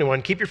Matthew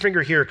 21. Keep your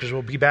finger here because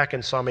we'll be back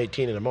in Psalm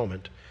 18 in a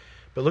moment.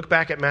 But look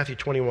back at Matthew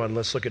 21.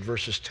 Let's look at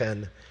verses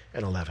 10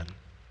 and 11.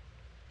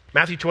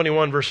 Matthew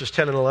 21, verses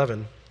 10 and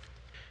 11.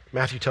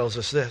 Matthew tells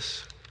us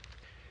this.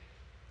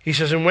 He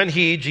says, and when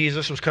He,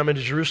 Jesus, was come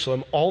into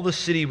Jerusalem, all the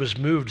city was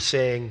moved,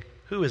 saying,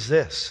 who is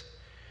this?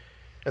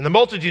 And the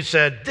multitude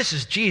said, this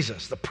is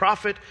Jesus, the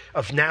prophet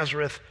of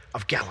Nazareth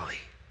of Galilee.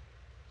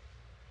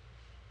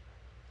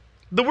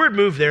 The word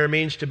move there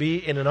means to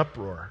be in an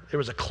uproar. There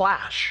was a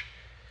clash.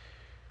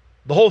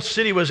 The whole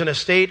city was in a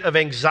state of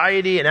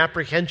anxiety and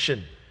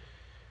apprehension.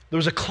 There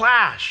was a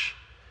clash.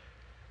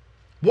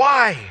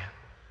 Why?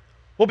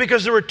 Well,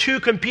 because there were two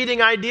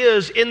competing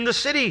ideas in the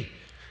city.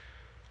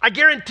 I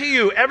guarantee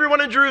you, everyone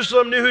in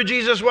Jerusalem knew who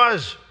Jesus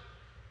was.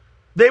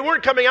 They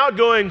weren't coming out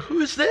going,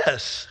 who's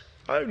this?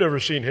 I've never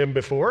seen Him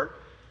before.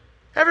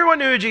 Everyone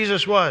knew who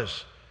Jesus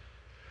was.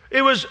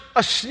 It was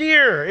a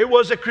sneer. It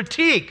was a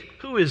critique.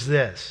 Who is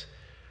this?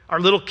 Our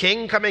little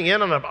king coming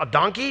in on a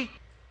donkey?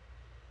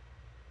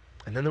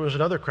 And then there was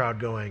another crowd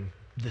going,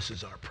 this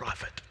is our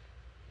prophet.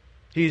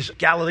 He's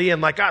Galilean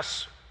like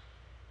us.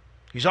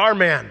 He's our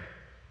man,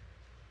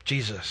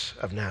 Jesus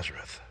of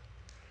Nazareth.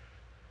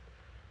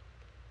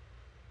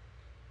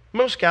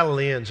 Most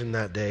Galileans in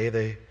that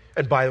day,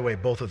 and by the way,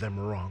 both of them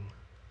were wrong.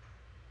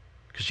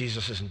 Because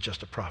Jesus isn't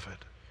just a prophet,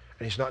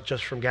 and He's not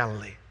just from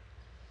Galilee.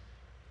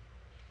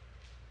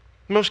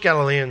 Most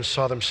Galileans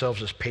saw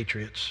themselves as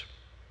patriots.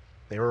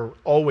 They were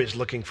always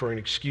looking for an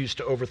excuse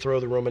to overthrow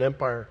the Roman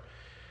Empire.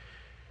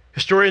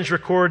 Historians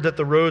record that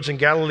the roads in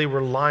Galilee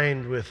were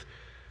lined with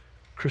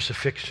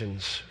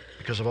crucifixions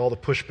because of all the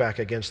pushback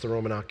against the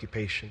Roman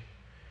occupation.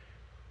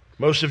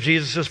 Most of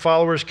Jesus'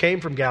 followers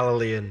came from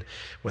Galilee, and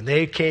when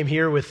they came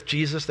here with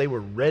Jesus, they were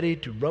ready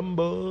to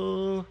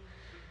rumble.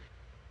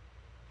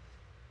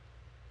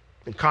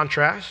 In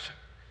contrast,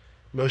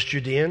 most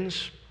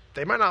Judeans,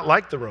 they might not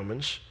like the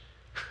Romans,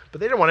 but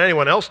they didn't want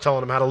anyone else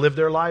telling them how to live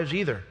their lives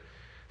either.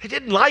 They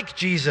didn't like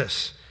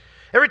Jesus.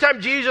 Every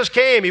time Jesus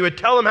came, he would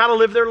tell them how to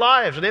live their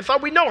lives, and they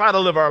thought, we know how to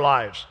live our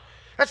lives.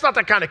 That's not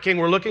the kind of king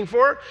we're looking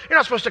for. You're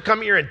not supposed to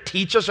come here and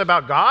teach us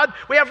about God.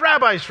 We have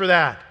rabbis for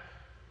that.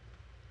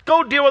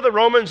 Go deal with the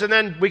Romans, and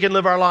then we can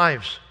live our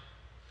lives.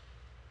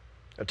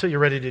 Until you're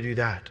ready to do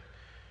that,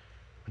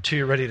 until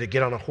you're ready to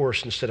get on a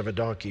horse instead of a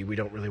donkey, we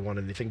don't really want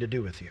anything to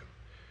do with you.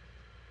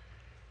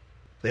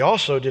 They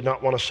also did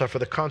not want to suffer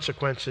the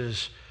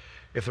consequences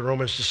if the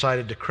Romans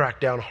decided to crack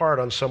down hard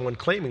on someone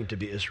claiming to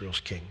be Israel's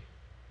king.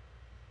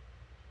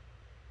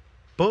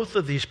 Both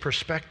of these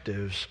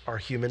perspectives are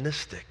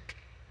humanistic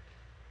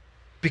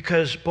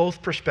because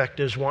both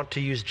perspectives want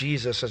to use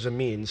Jesus as a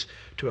means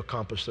to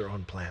accomplish their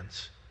own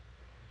plans.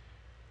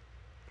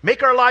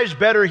 Make our lives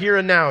better here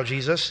and now,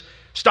 Jesus.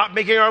 Stop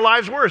making our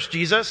lives worse,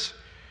 Jesus.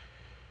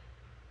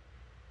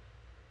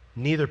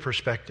 Neither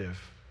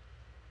perspective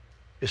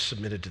is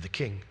submitted to the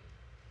king,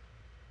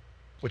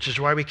 which is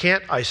why we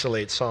can't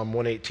isolate Psalm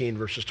 118,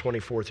 verses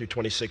 24 through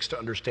 26 to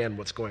understand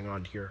what's going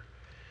on here.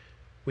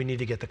 We need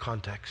to get the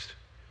context.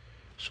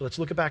 So let's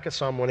look back at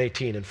Psalm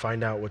 118 and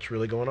find out what's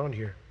really going on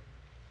here.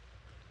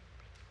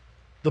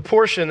 The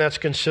portion that's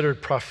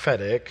considered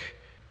prophetic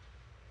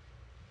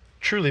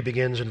truly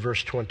begins in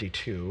verse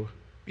 22.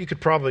 You could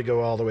probably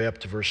go all the way up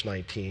to verse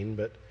 19,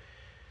 but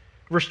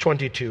verse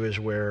 22 is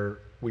where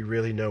we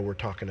really know we're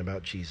talking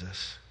about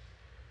Jesus.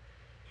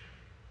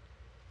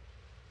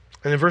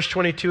 And in verse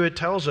 22, it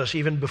tells us,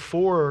 even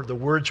before the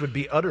words would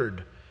be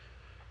uttered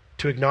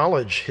to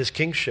acknowledge his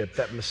kingship,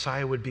 that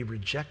Messiah would be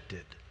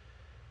rejected.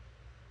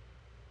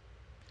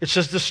 It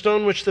says, the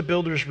stone which the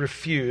builders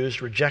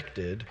refused,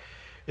 rejected,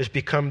 is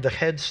become the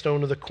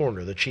headstone of the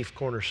corner, the chief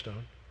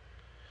cornerstone.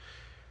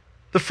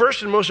 The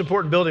first and most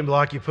important building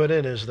block you put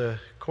in is the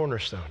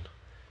cornerstone.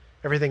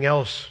 Everything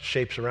else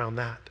shapes around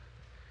that.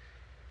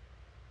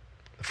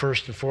 The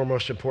first and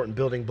foremost important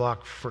building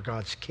block for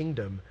God's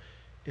kingdom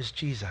is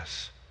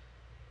Jesus.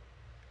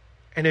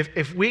 And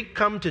if we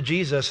come to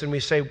Jesus and we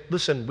say,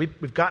 listen,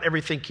 we've got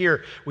everything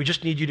here, we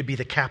just need you to be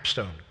the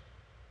capstone.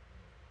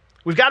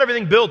 We've got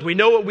everything built. We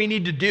know what we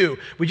need to do.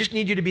 We just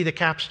need you to be the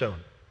capstone.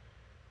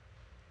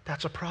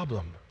 That's a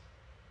problem.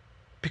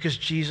 Because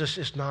Jesus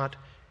is not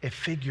a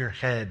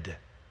figurehead.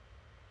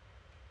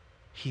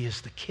 He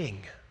is the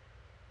king.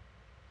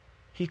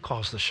 He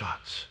calls the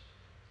shots.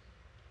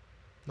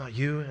 Not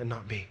you and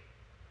not me.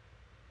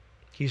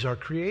 He's our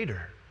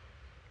creator.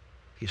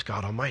 He's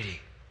God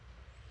Almighty.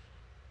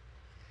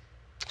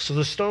 So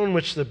the stone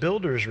which the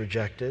builders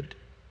rejected,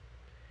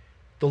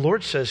 the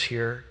Lord says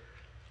here,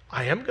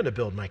 I am going to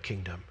build my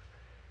kingdom,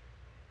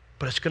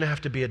 but it's going to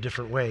have to be a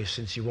different way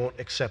since you won't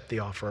accept the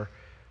offer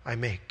I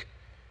make.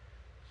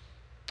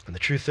 And the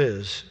truth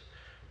is,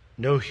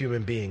 no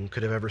human being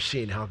could have ever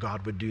seen how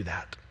God would do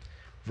that.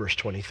 Verse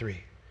 23.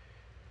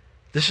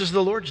 This is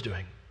the Lord's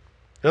doing.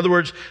 In other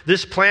words,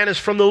 this plan is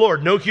from the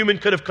Lord. No human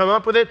could have come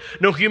up with it.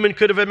 No human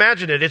could have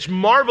imagined it. It's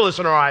marvelous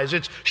in our eyes.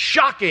 It's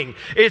shocking.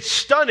 It's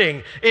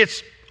stunning.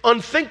 It's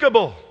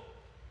unthinkable.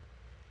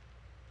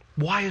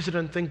 Why is it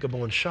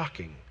unthinkable and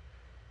shocking?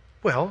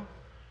 Well,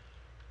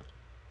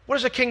 what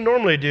does a king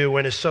normally do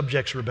when his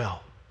subjects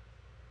rebel?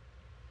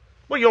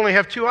 Well, you only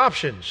have two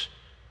options.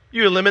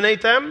 You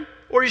eliminate them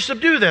or you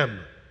subdue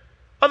them.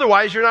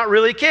 Otherwise, you're not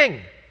really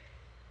king.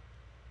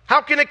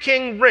 How can a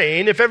king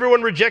reign if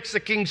everyone rejects the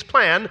king's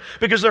plan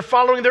because they're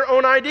following their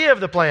own idea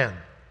of the plan?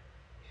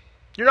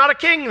 You're not a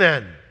king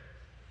then.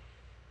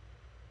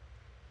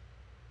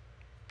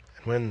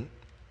 And when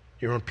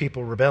your own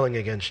people rebelling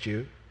against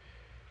you,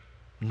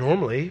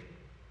 normally,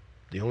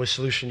 the only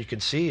solution you can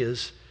see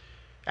is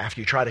after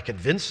you try to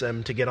convince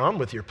them to get on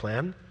with your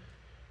plan,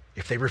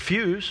 if they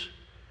refuse,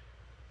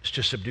 is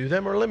to subdue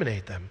them or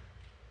eliminate them.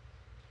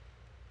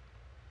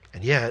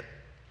 And yet,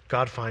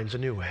 God finds a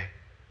new way.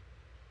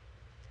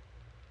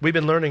 We've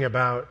been learning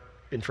about,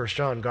 in 1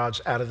 John,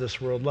 God's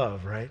out-of-this-world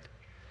love, right?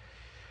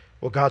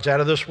 Well, God's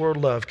out-of-this-world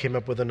love came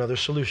up with another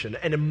solution,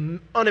 an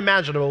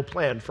unimaginable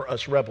plan for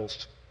us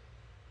rebels.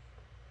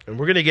 And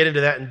we're going to get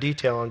into that in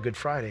detail on Good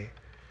Friday.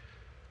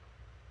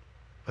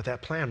 But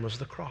that plan was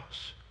the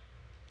cross.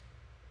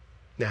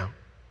 Now,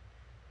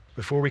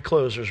 before we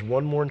close, there's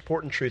one more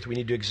important truth we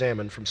need to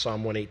examine from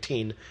Psalm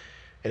 118,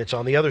 and it's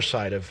on the other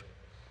side of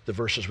the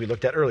verses we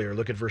looked at earlier.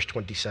 Look at verse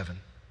 27.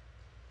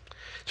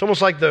 It's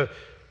almost like the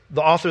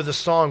author of the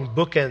song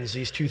bookends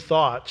these two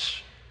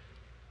thoughts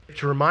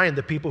to remind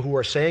the people who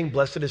are saying,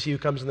 blessed is he who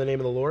comes in the name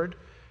of the Lord,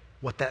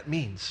 what that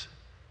means.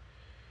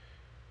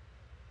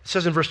 It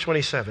says in verse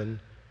 27,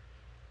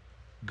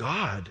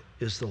 God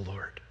is the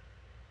Lord,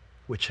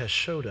 which has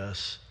showed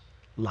us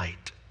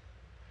light.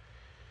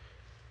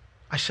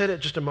 I said it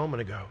just a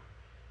moment ago.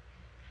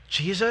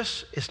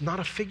 Jesus is not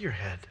a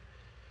figurehead.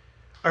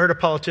 I heard a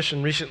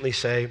politician recently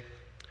say,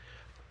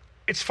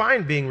 it's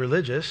fine being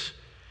religious,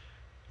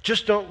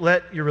 just don't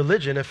let your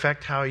religion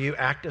affect how you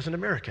act as an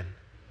American.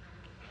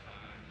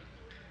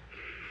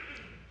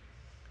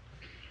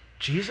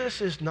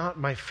 Jesus is not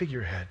my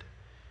figurehead.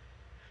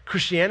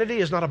 Christianity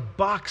is not a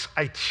box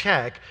I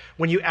check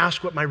when you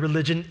ask what my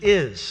religion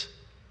is.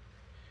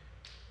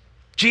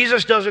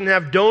 Jesus doesn't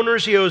have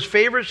donors he owes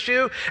favors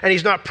to, and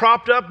he's not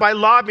propped up by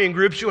lobbying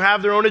groups who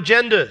have their own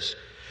agendas.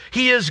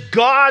 He is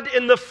God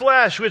in the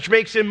flesh, which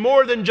makes him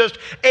more than just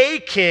a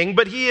king,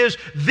 but he is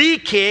the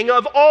king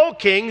of all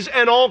kings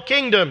and all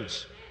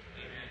kingdoms,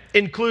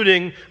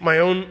 including my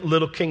own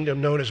little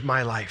kingdom known as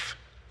my life.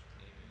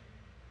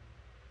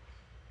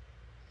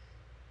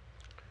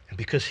 And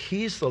because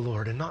he's the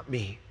Lord and not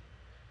me,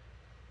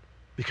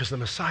 because the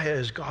Messiah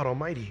is God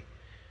Almighty,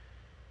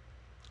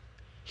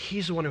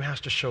 he's the one who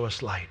has to show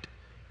us light.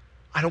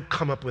 I don't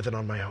come up with it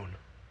on my own.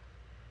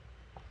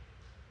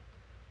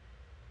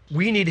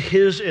 We need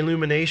his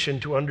illumination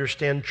to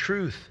understand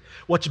truth,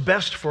 what's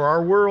best for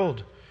our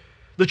world.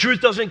 The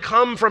truth doesn't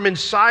come from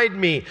inside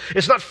me.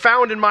 It's not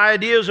found in my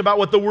ideas about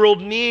what the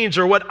world needs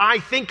or what I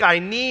think I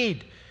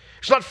need.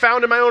 It's not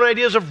found in my own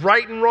ideas of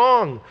right and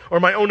wrong or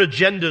my own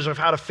agendas of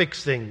how to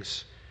fix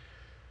things.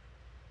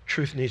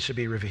 Truth needs to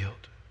be revealed.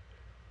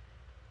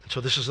 And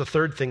so this is the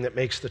third thing that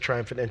makes the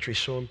triumphant entry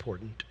so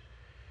important.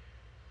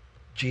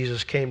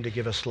 Jesus came to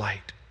give us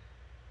light.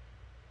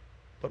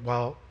 But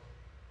while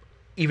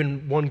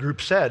even one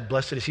group said,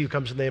 blessed is he who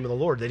comes in the name of the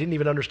Lord, they didn't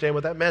even understand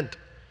what that meant,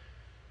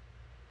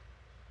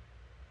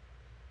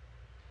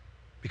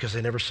 because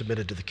they never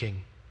submitted to the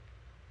king.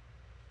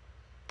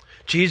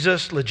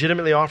 Jesus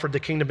legitimately offered the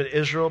kingdom to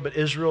Israel, but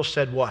Israel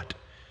said what?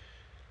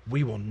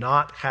 We will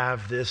not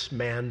have this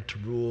man to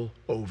rule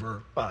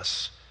over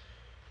us.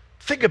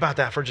 Think about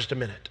that for just a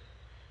minute.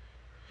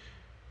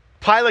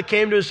 Pilate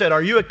came to him and said,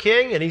 are you a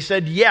king? And he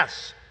said,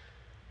 yes.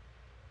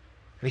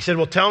 And he said,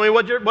 well, tell me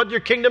what your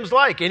kingdom's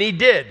like. And he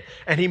did.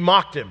 And he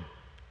mocked him.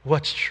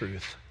 What's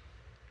truth?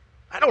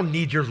 I don't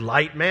need your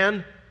light,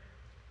 man.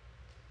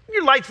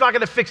 Your light's not going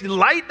to fix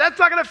light. That's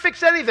not going to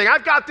fix anything.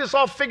 I've got this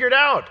all figured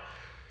out.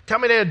 Tell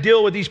me how to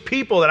deal with these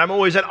people that I'm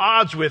always at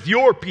odds with,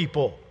 your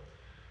people.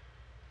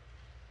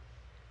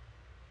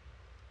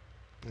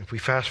 If we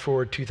fast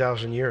forward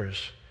 2,000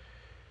 years,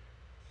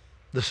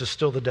 this is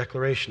still the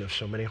declaration of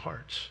so many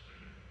hearts.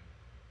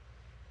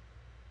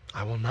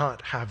 I will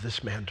not have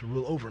this man to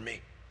rule over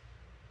me.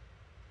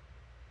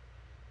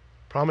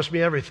 Promise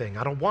me everything.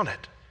 I don't want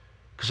it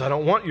because I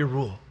don't want your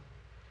rule.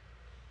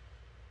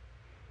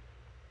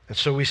 And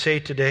so we say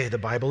today, the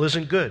Bible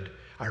isn't good.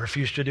 I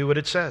refuse to do what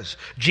it says.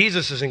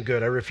 Jesus isn't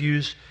good. I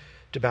refuse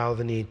to bow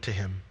the knee to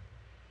him.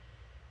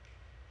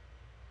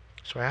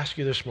 So I ask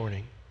you this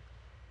morning,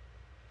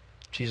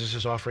 Jesus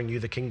is offering you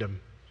the kingdom.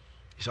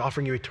 He's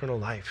offering you eternal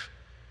life.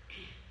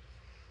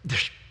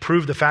 Just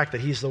prove the fact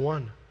that he's the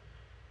one.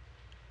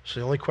 So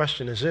the only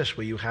question is this: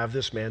 will you have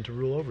this man to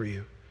rule over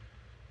you?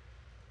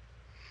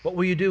 What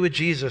will you do with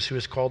Jesus, who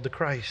is called the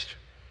Christ?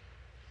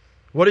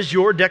 What is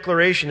your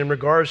declaration in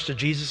regards to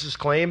Jesus'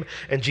 claim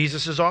and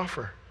Jesus'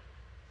 offer?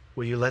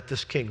 Will you let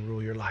this king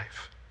rule your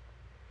life?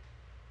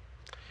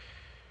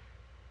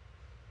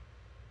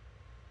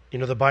 You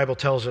know, the Bible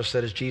tells us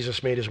that as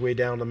Jesus made his way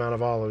down the Mount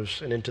of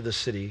Olives and into the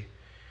city,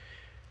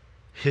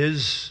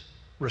 his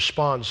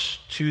response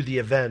to the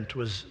event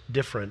was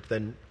different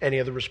than any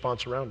other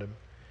response around him.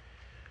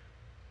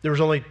 There was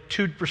only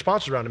two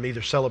responses around him,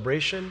 either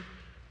celebration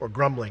or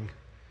grumbling.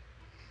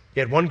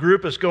 You had one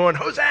group that's going,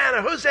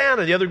 Hosanna,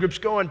 Hosanna. The other group's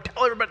going,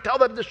 tell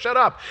them to shut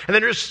up. And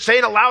then they're just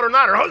saying it loud or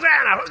not, or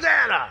Hosanna,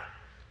 Hosanna.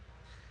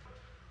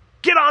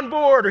 Get on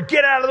board or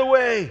get out of the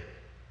way.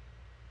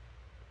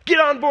 Get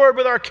on board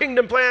with our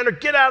kingdom plan or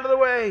get out of the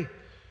way.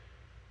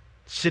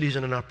 The city's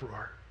in an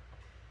uproar.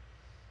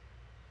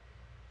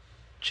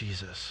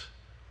 Jesus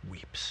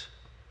weeps.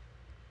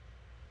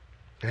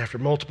 And after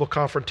multiple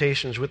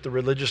confrontations with the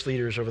religious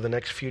leaders over the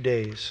next few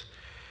days,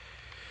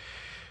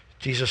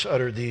 Jesus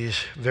uttered these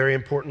very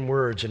important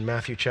words in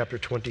Matthew chapter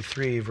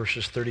 23,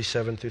 verses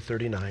 37 through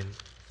 39.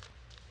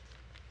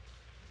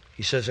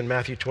 He says in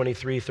Matthew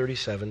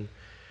 23:37,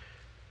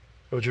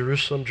 O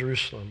Jerusalem,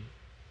 Jerusalem,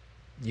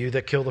 you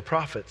that kill the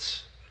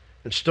prophets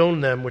and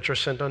stone them which are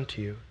sent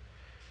unto you,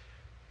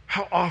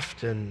 how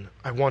often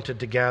I wanted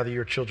to gather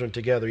your children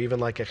together, even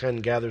like a hen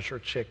gathers her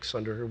chicks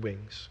under her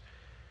wings.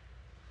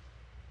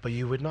 But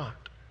you would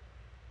not.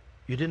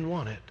 You didn't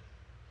want it.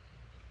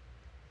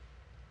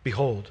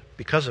 Behold,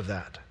 because of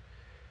that,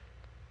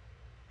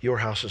 your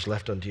house is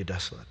left unto you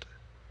desolate.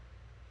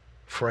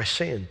 For I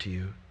say unto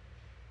you,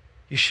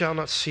 you shall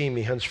not see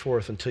me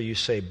henceforth until you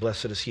say,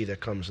 blessed is he that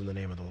comes in the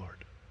name of the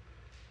Lord.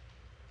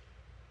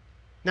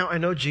 Now, I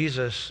know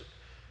Jesus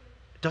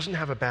doesn't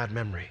have a bad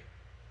memory.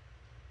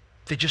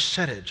 They just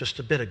said it just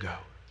a bit ago.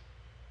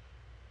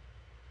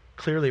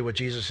 Clearly, what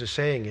Jesus is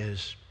saying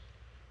is,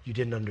 you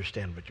didn't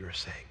understand what you were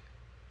saying.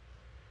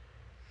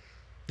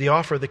 The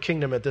offer of the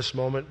kingdom at this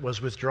moment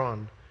was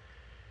withdrawn,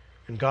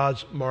 and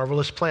God's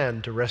marvelous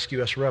plan to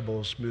rescue us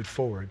rebels moved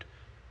forward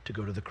to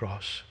go to the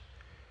cross.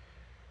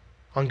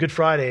 On Good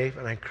Friday,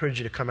 and I encourage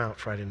you to come out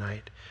Friday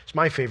night, it's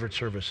my favorite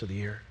service of the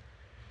year,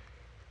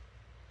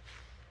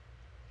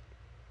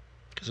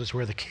 because it's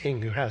where the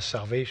King who has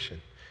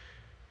salvation,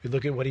 we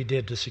look at what he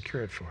did to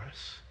secure it for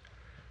us.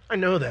 I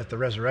know that the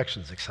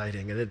resurrection is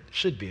exciting, and it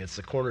should be. It's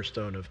the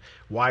cornerstone of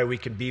why we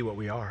can be what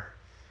we are.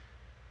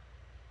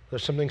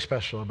 There's something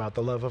special about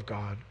the love of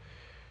God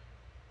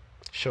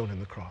shown in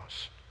the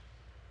cross.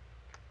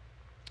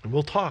 And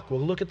we'll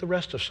look at the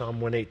rest of Psalm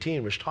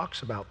 118, which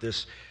talks about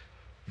this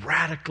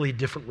radically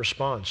different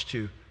response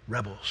to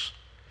rebels.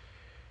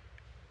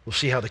 We'll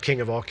see how the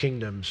King of all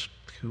kingdoms,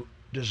 who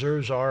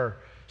deserves our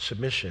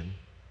submission,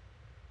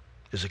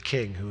 is a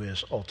king who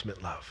is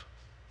ultimate love.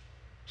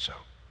 So,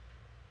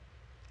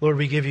 Lord,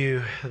 we give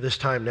you this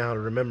time now to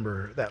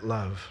remember that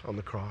love on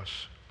the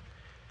cross.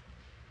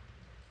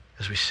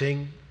 As we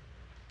sing,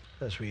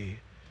 as we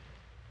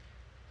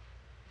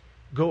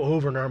go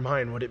over in our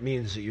mind what it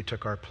means that you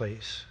took our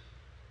place.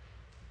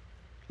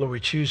 Lord, we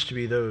choose to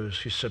be those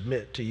who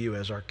submit to you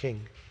as our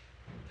King.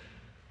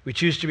 We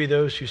choose to be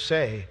those who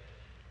say,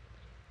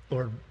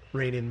 Lord,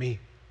 reign in me.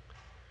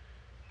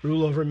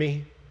 Rule over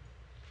me.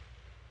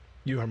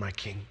 You are my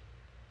King.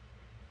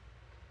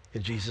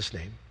 In Jesus'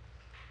 name,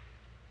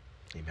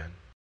 amen.